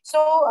me.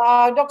 So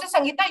Dr.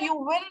 Sangeeta, you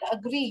will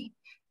agree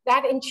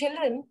that in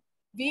children,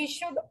 we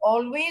should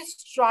always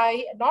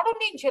try, not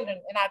only in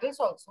children, in adults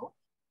also,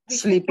 we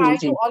Sleep should try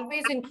EEG. to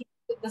always increase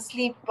the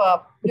sleep,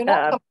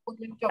 component of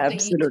the EEG.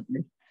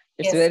 Absolutely.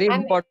 It's Yes, very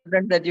and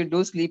important that you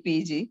do sleep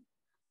EEG.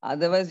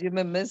 Otherwise, you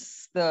may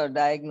miss the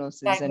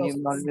diagnosis and you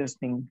may not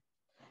listening.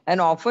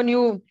 And often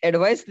you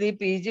advise sleep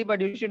EEG,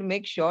 but you should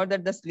make sure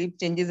that the sleep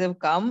changes have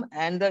come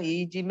and the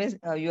EEG may,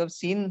 you have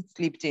seen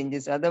sleep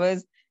changes.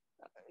 Otherwise,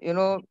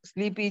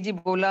 sleep EEG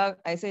bola,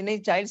 ऐसे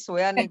नहीं, child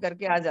सोया नहीं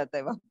करके आ जाता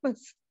है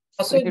वापस.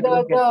 So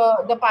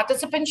the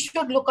participants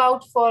should look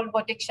out for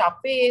vertic sharp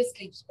waves,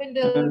 sleep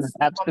spindles,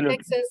 sleep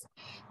complexes.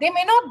 They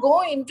may not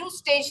go into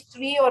stage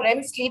 3 or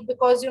REM sleep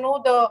because,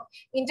 the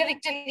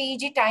interictal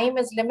EEG time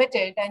is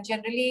limited, and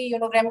generally,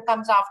 REM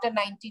comes after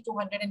 90 to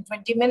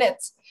 120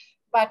 minutes.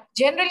 But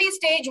generally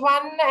stage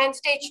 1 and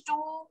stage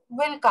 2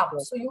 will come.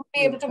 So you'll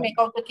be able to make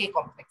out the K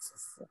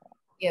complexes.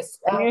 Yes.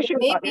 And you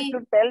should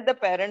tell the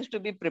parents to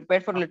be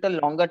prepared for a little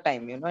longer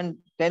time, and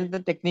tell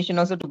the technician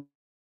also to.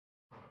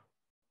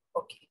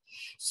 Okay.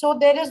 So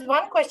there is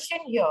one question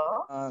here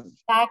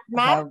that,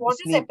 ma'am, what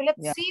is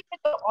epilepsy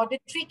with the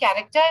auditory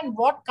character and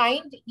what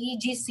kind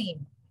EEG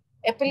seen?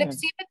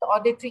 Epilepsy with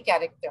auditory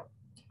character.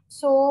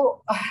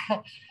 So,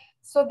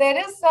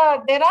 there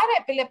are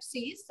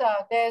epilepsies.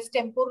 There's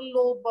temporal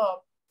lobe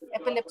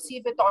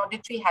epilepsy with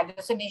auditory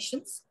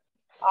hallucinations,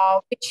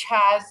 which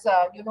has,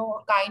 a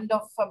kind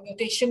of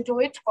mutation to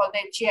it called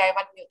the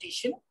HAI1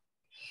 mutation.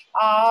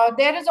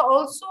 There is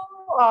also,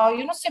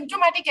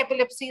 symptomatic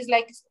epilepsies,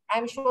 like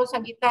I'm sure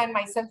Sangeeta and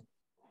myself,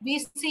 we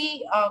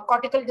see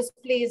cortical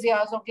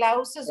dysplasias or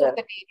glaucus of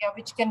the area,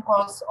 which can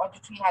cause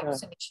auditory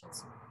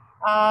hallucinations.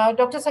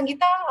 Dr.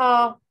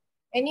 Sangeeta,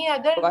 any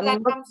other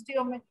that comes to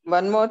your mind?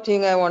 One more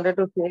thing I wanted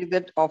to say,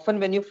 that often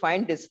when you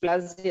find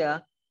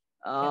dysplasia,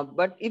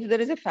 but if there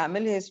is a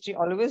family history,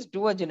 always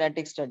do a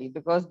genetic study,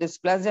 because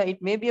dysplasia,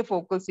 it may be a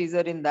focal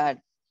seizure in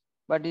that,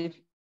 but if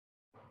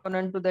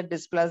component to that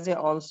dysplasia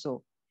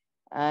also,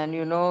 and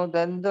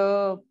then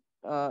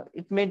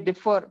it may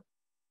differ.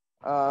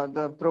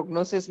 The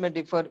prognosis may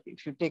differ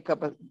if you take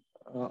up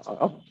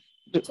for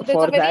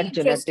that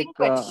genetic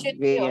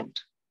variant.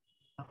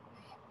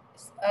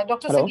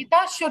 Dr.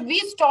 Sangeeta, should we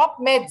stop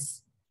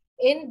meds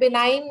in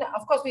benign?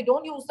 Of course, we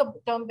don't use the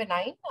term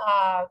benign.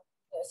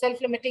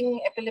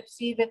 Self-limiting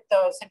epilepsy with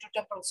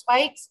centrotemporal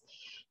spikes,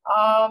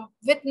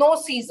 with no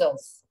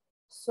seizures.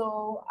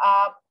 So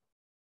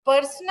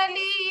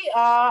personally,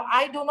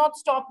 I do not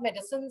stop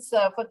medicines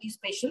for these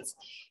patients,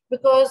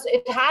 because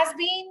it has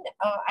been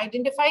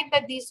identified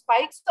that these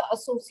spikes are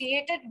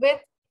associated with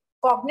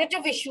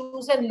cognitive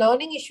issues and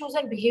learning issues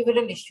and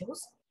behavioral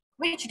issues,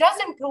 which does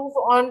improve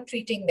on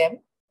treating them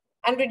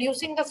and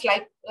reducing the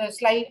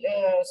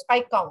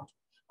spike count.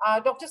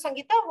 Dr.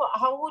 Sangeeta,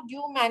 how would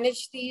you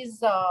manage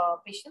these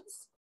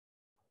patients?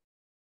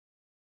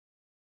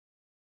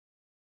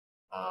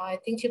 I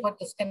think she got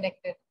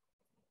disconnected.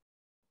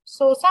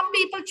 So some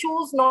people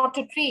choose not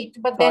to treat,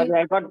 but then—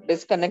 Sorry, I got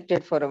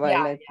disconnected for a while.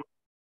 Yeah,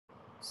 yeah.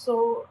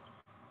 So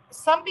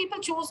some people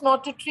choose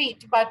not to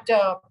treat, but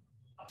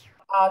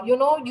you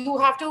know, you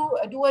have to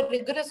do a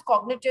rigorous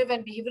cognitive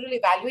and behavioral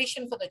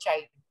evaluation for the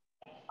child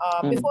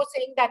before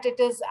saying that it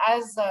is,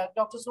 as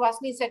Dr.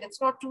 Suhasini said,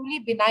 it's not truly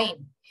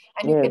benign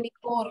and you can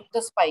ignore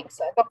the spikes.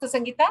 Dr.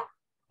 Sangeeta?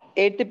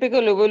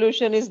 Atypical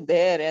evolution is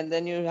there, and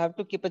then you have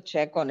to keep a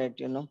check on it,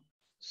 you know.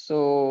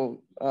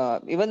 So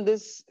even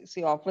this,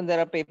 see, often there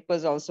are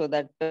papers also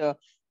that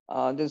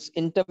this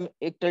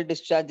interictal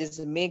discharges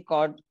may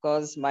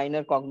cause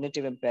minor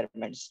cognitive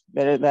impairments.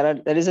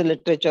 There is a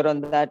literature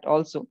on that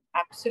also.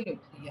 Absolutely,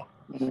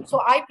 yeah.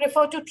 So I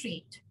prefer to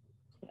treat.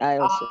 I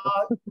also.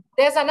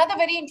 There's another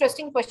very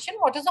interesting question.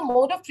 What is the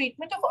mode of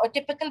treatment of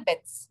atypical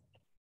beds?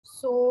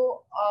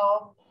 So,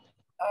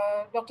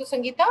 Dr.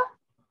 Sangeeta?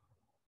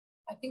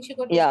 I think she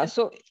got disconnected.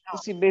 So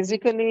see,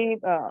 basically,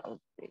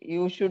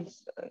 you should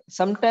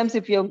sometimes,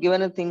 if you have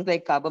given a thing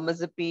like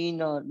carbamazepine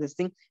or this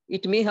thing,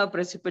 it may have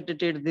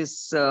precipitated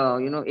this,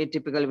 you know,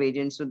 atypical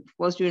variant. So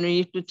first, you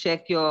need to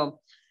check your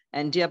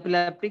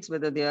anti-epileptics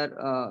whether they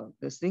are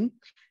this thing,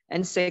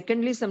 and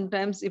secondly,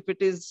 sometimes if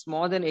it is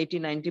more than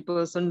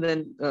 80-90%,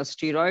 then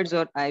steroids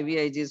or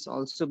IVIG has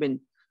also been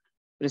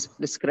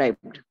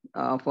prescribed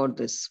for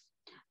this.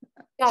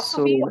 Yeah,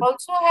 so we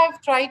also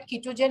have tried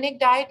ketogenic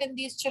diet in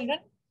these children.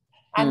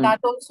 And that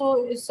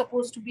also is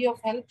supposed to be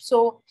of help.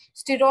 So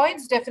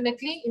steroids,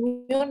 definitely,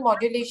 immune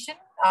modulation.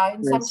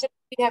 In some children,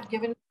 we have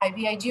given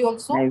IVIG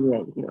also.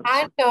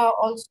 And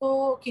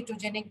also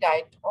ketogenic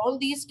diet. All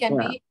these can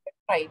be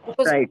tried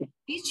because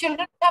these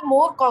children have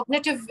more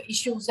cognitive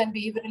issues and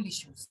behavioral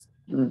issues.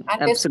 And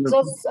their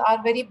results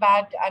are very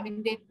bad. I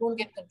mean, they don't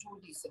get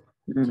controlled easily.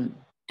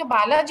 So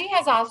Balaji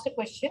has asked a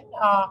question.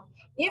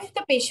 If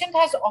the patient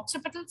has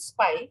occipital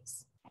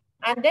spikes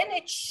and then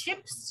it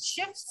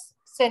shifts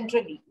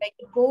centrally, like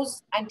it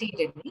goes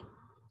anteriorly,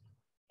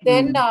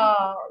 then,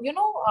 you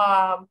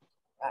know,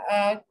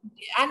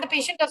 and the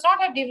patient does not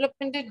have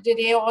developmental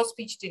delay or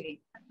speech delay.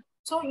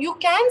 So you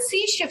can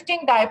see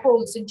shifting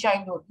dipoles in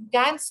childhood. You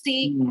can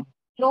see, you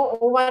know,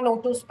 O1,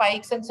 O2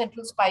 spikes and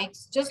central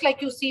spikes, just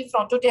like you see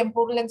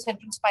frontotemporal and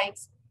central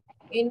spikes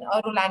in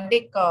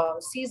Rolandic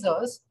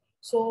seizures.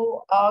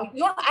 So, you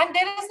know, and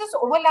there is this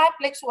overlap,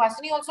 like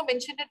Suhasini also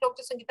mentioned it,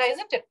 Dr. Sangeeta,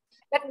 isn't it?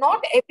 That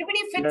not everybody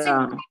fits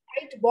into the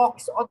tight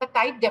box or the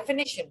tight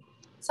definition.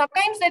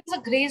 Sometimes there is a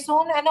gray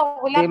zone and a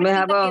overlap. They may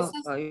have a,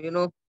 you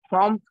know,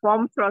 form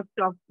first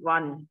of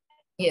one.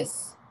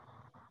 Yes.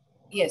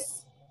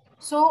 Yes.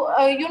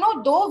 So, you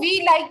know, though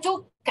we like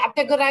to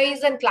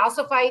categorize and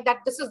classify that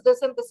this is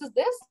this and this is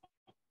this,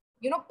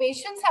 you know,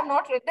 patients have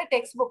not read the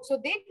textbook.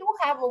 So they do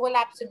have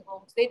overlap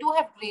syndromes. They do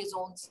have gray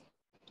zones.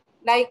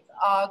 Like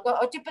the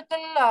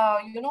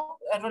atypical, you know,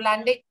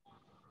 Rolandic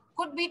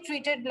could be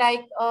treated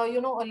like,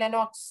 you know, a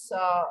Lennox,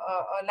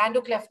 a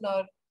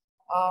Landau-Kleffner,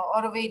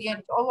 or a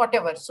variant or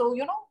whatever. So,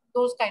 you know,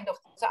 those kind of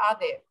things are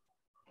there.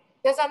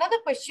 There's another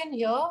question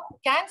here.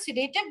 Can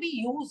sedative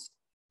be used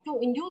to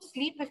induce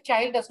sleep if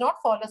child does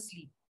not fall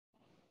asleep?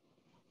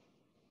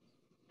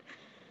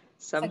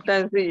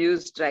 Sometimes we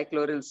use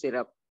trichloryl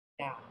syrup.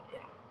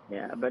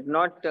 Yeah, but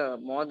not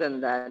more than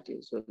that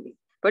usually.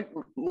 But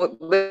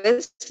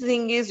best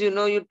thing is, you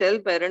know, you tell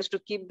parents to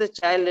keep the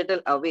child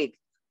little awake.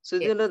 So,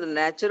 you know, the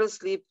natural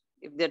sleep,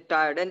 if they're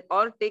tired, and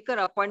or take an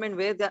appointment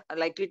where they're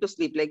likely to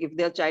sleep. Like if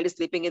their child is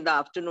sleeping in the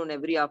afternoon,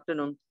 every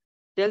afternoon,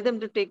 tell them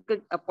to take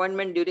an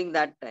appointment during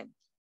that time.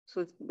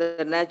 So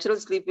the natural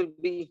sleep will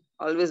be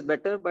always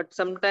better, but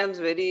sometimes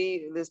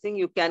this thing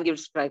you can give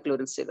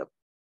trichloryl syrup.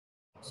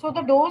 So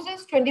the dose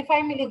is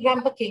 25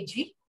 milligram per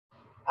kg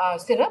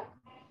syrup.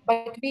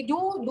 But we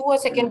do a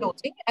second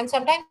dosing, and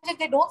sometimes if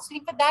they don't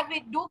sleep with that, we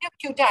do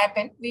give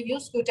quetiapine. We've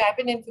used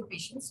quetiapine in few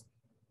patients.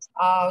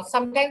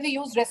 Sometimes we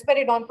use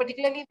risperidone,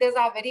 particularly if there's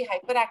a very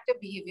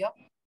hyperactive behavior.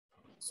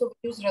 So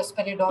we use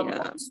risperidone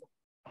also.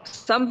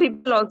 Some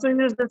people also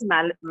use this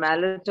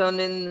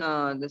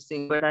melatonin, this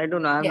thing, but I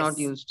don't know. I have not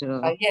used.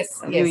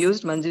 Have you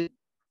used Manju?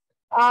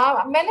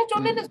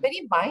 Melatonin is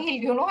very mild,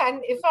 you know,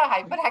 and if a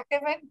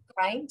hyperactive and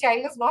crying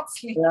child is not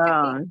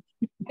sleeping,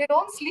 they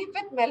don't sleep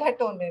with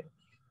melatonin.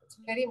 It's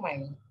very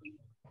mild.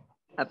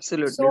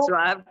 Absolutely. So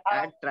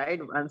I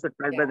tried once or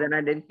twice, but then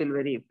I didn't feel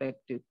very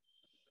effective.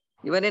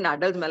 Even in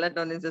adults,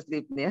 melatonin is a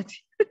sleep near.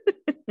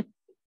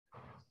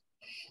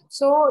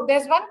 So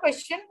there's one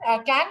question.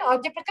 Can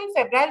a typical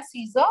febrile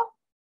seizure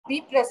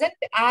be present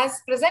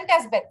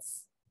as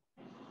beds?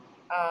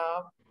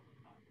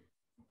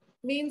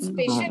 Means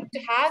patient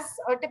has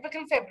a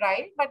typical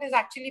febrile, but is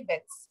actually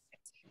beds.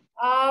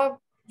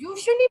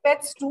 Usually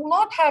beds do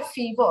not have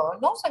fever.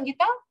 No,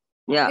 Sangeeta?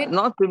 Yeah,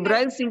 no,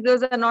 febrile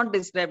seizures are not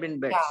described in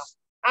beds.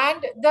 Yeah.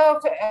 And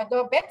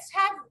the beds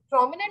have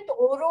prominent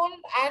oral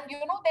and, you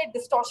know, their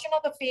distortion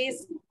of the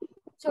face.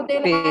 So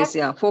they'll face,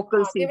 have, focal they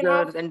will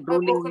seizures have and a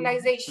drooling.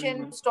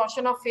 vocalization,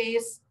 distortion of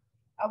face,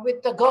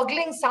 with the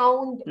gurgling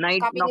sound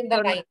coming in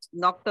the night.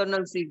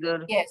 Nocturnal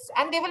seizure. Yes,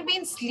 and they will be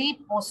in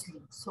sleep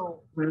mostly.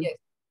 So, yes.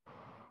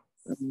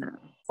 Yeah.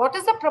 What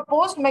is the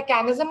proposed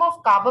mechanism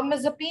of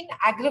carbamazepine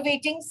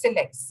aggravating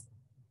silex?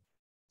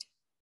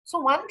 So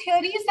one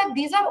theory is that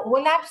these are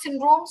overlap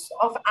syndromes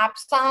of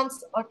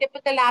absence, or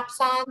typical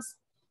absence,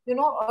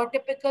 or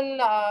typical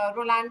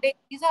Rolandic.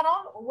 These are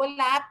all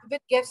overlap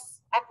with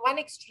GIFs at one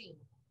extreme.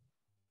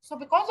 So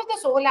because of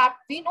this overlap,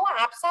 we know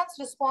absence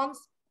responds,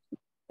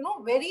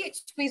 very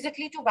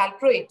exquisitely to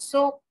valproate.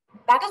 So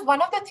that is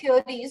one of the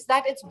theories,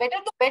 that it's better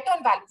to bet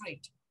on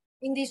valproate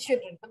in these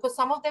children, because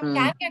some of them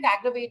can get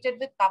aggravated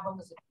with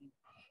carbamazepine.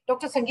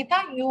 Dr.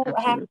 Sangeeta, you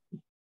have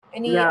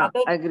any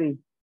other? I agree.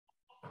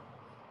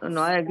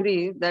 No, I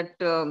agree that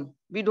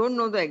we don't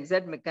know the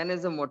exact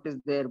mechanism what is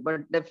there,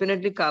 but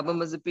definitely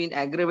carbamazepine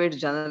aggravates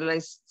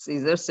generalized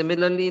seizures.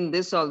 Similarly, in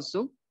this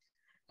also,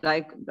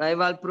 like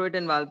divalproate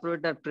and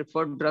valproate are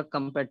preferred drug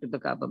compared to the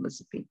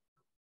carbamazepine.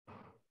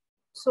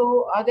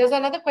 So there's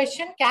another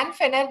question. Can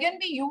Phenergan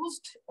be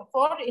used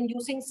for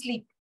inducing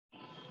sleep?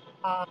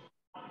 I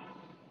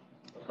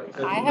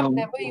have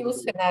never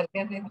used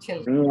Phenergan in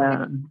children.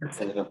 Yeah.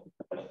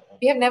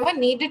 We have never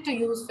needed to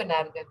use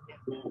Phenergan.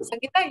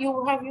 Sangeeta,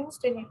 you have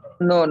used anything?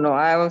 No,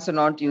 I have also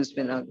not used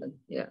Phenergan.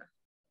 Yeah.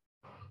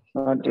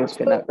 Not used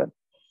Phenergan.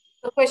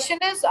 The question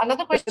is,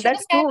 another question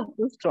That's is,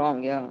 too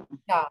strong, yeah.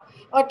 Yeah.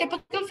 A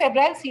typical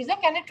febrile seizure,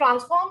 can it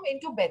transform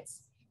into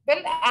beds?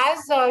 Well,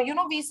 as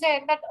we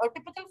said that a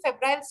typical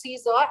febrile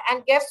seizure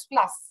and GEFS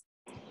plus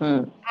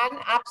and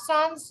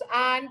absence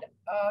and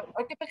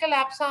a typical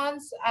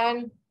absence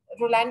and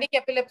Rolandic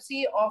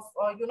epilepsy of,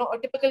 a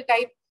typical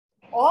type,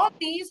 all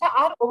these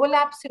are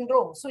overlap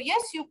syndromes. So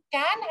yes, you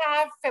can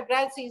have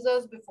febrile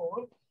seizures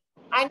before,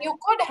 and you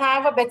could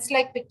have a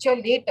Betz-like picture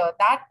later.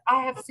 That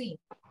I have seen.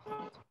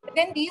 But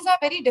then these are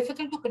very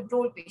difficult to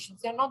control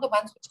patients. They're not the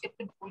ones which get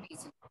controlled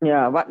easily.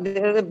 Yeah,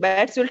 the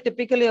bats will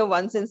typically have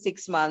once in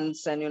 6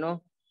 months and,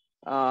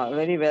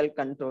 very well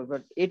controlled.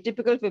 But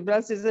atypical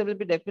febrile seizure will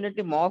be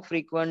definitely more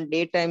frequent,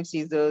 daytime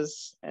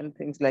seizures and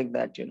things like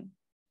that,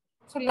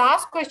 So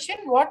last question,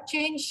 what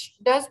change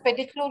does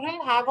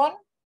pedicloral have on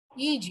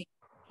EEG?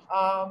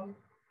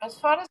 As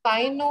far as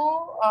I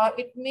know,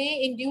 it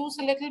may induce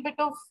a little bit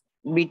of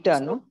beta,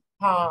 no?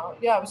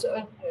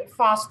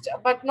 Fast,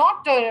 but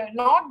not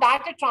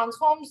that it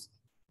transforms.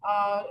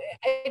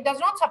 It does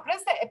not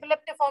suppress the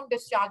epileptiform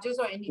discharges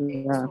or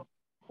anything. Yeah.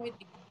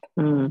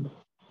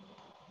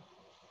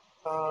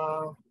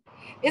 So,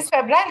 is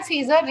febrile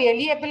seizure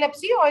really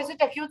epilepsy, or is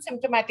it acute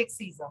symptomatic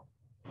seizure?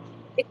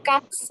 It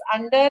comes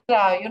under,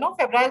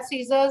 febrile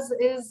seizures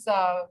is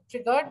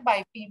triggered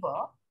by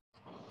fever.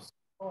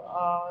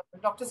 So,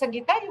 Dr.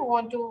 Sangeeta, you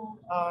want to?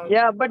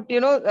 Yeah, but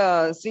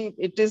see,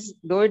 it is,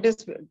 though it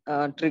is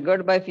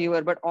triggered by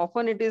fever, but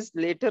often it is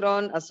later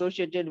on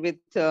associated with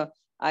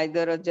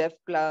either a Jeff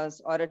class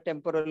or a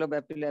temporal lobe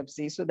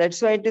epilepsy. So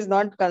that's why it is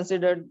not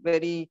considered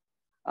very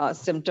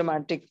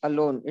symptomatic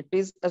alone. It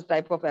is a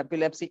type of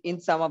epilepsy in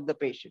some of the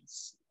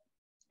patients.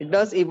 It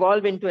does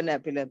evolve into an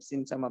epilepsy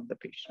in some of the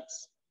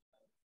patients.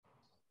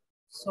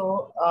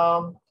 So,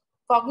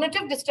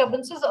 cognitive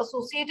disturbances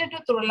associated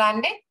with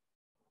Rolandic,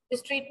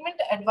 is treatment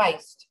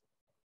advised?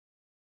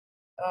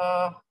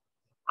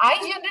 I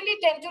generally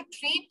tend to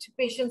treat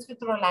patients with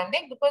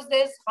Rolandic because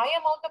there's high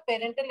amount of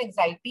parental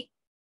anxiety.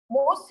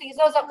 Most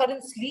seizures occur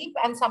in sleep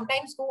and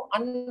sometimes go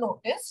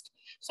unnoticed.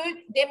 So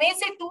they may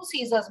say 2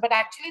 seizures, but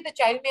actually the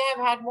child may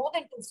have had more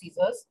than 2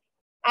 seizures.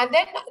 And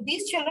then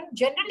these children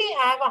generally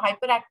have a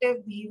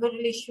hyperactive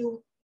behavioral issue,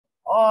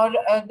 or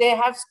they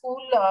have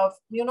school,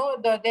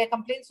 their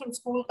complaints from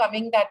school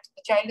coming that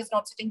the child is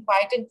not sitting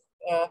quiet in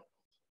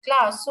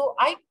class. So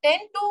I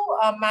tend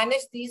to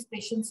manage these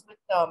patients with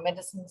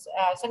medicines.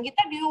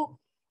 Sangeeta, do you?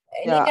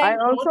 Yeah, I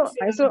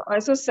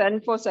also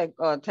send for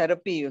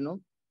therapy,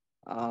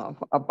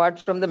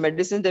 apart from the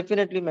medicine,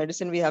 definitely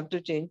medicine we have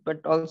to change,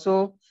 but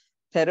also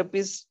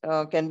therapies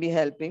can be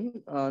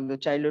helping the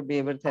childhood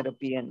behavior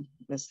therapy and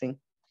this thing.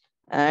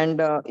 And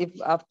if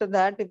after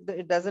that, if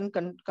it doesn't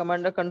come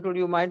under control,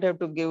 you might have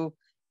to give,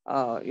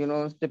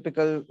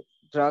 typical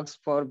drugs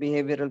for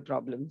behavioral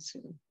problems,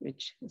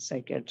 which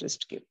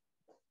psychiatrists give.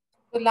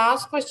 The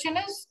last question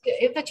is,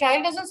 if the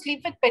child doesn't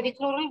sleep with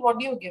pedicloral, what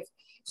do you give?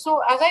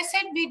 So as I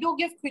said, we do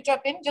give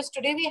quetiapine. Just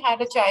today we had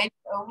a child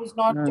who's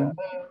not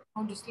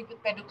going to sleep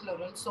with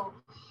pedicloral. So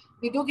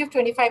we do give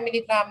 25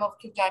 milligram of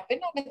quetiapine,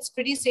 and it's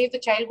pretty safe. The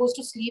child goes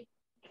to sleep.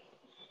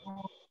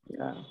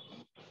 Yeah.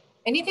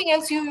 Anything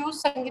else you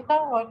use, Sangeeta?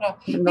 Or No.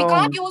 We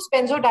can't use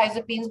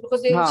benzodiazepines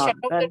because they will shut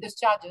off the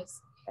discharges.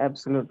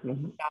 Absolutely.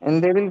 Yeah.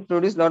 And they will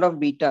produce a lot of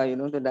beta,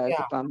 the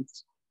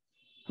diazepams.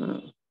 Yeah.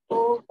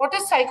 So what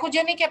is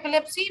psychogenic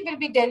epilepsy will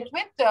be dealt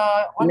with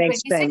on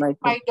next 26 time,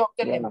 by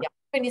Dr. Lim. Yeah,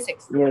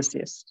 26.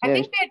 Yes. I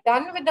think we are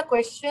done with the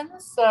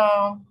questions.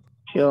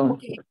 Sure.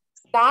 Okay.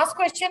 Last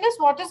question is,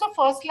 what is the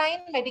first line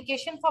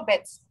medication for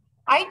beds?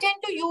 I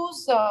tend to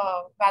use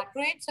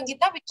valproate,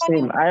 Sangeeta.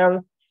 Same.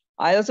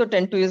 I also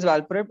tend to use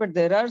valproate, but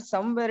there are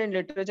somewhere in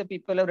literature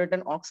people have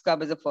written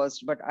oxcarb as a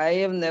first, but I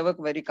am never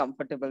very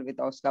comfortable with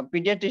oxcarb.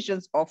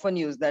 Pediatricians often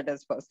use that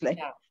as first line.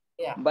 Yeah,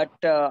 yeah. But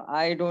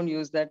I don't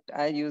use that.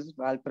 I use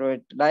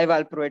valproate,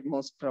 divalproate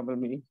most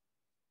probably.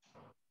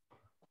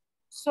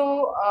 So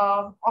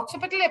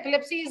occipital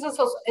epilepsy is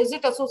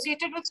it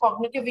associated with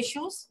cognitive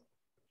issues?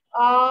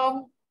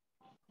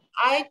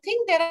 I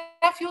think there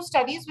are a few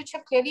studies which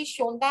have clearly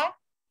shown that.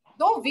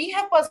 Though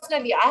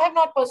I have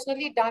not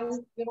personally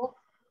done,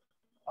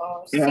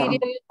 serial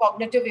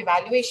cognitive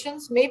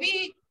evaluations.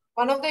 Maybe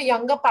one of the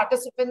younger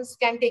participants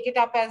can take it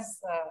up as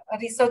a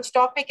research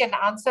topic and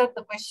answer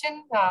the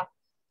question.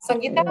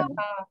 Sangeeta,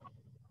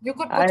 you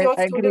could put your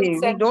I agree.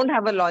 students. We don't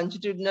have a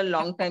longitudinal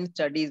long-time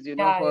studies,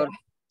 for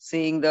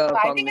seeing the so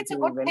cognitive I think it's a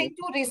good thing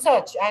to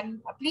research.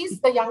 And please,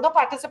 the younger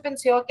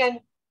participants here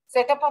can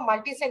set up a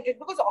multi-center,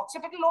 because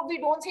occipital lobe, we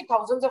don't see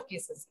thousands of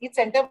cases. Each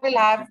center will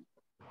have,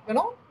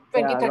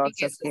 20, 30 lots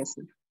cases. of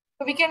cases.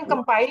 So we can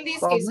compile these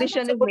cases.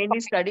 Cognition is mainly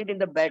studied in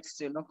the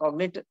beds,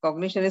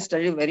 Cognition is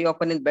studied very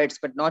often in beds,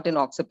 but not in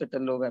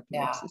occipital lobe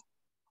epilepsy.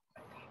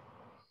 Yeah.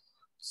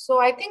 So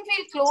I think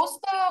we'll close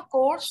the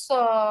course.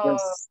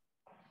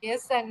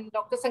 Yes, and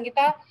Dr.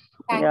 Sangeeta,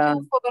 thank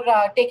you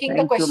for taking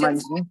the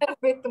questions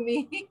with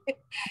me.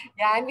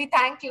 And we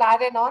thank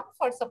LARENON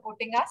for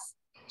supporting us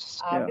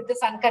with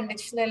this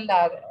unconditional,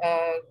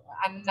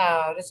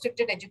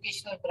 unrestricted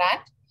educational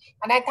grant.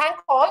 And I thank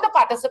all the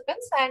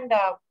participants, and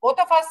both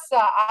of us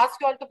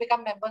ask you all to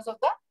become members of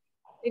the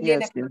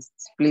Indian Yes,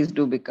 please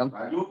do become.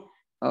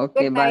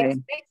 Okay, Good bye. night.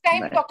 Next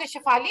time, bye. Dr.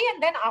 Shefali,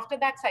 and then after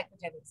that,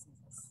 psychogenesis.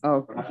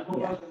 Okay,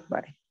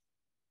 bye.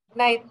 Good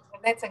night.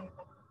 Good night,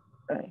 Sangeeta.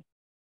 Bye.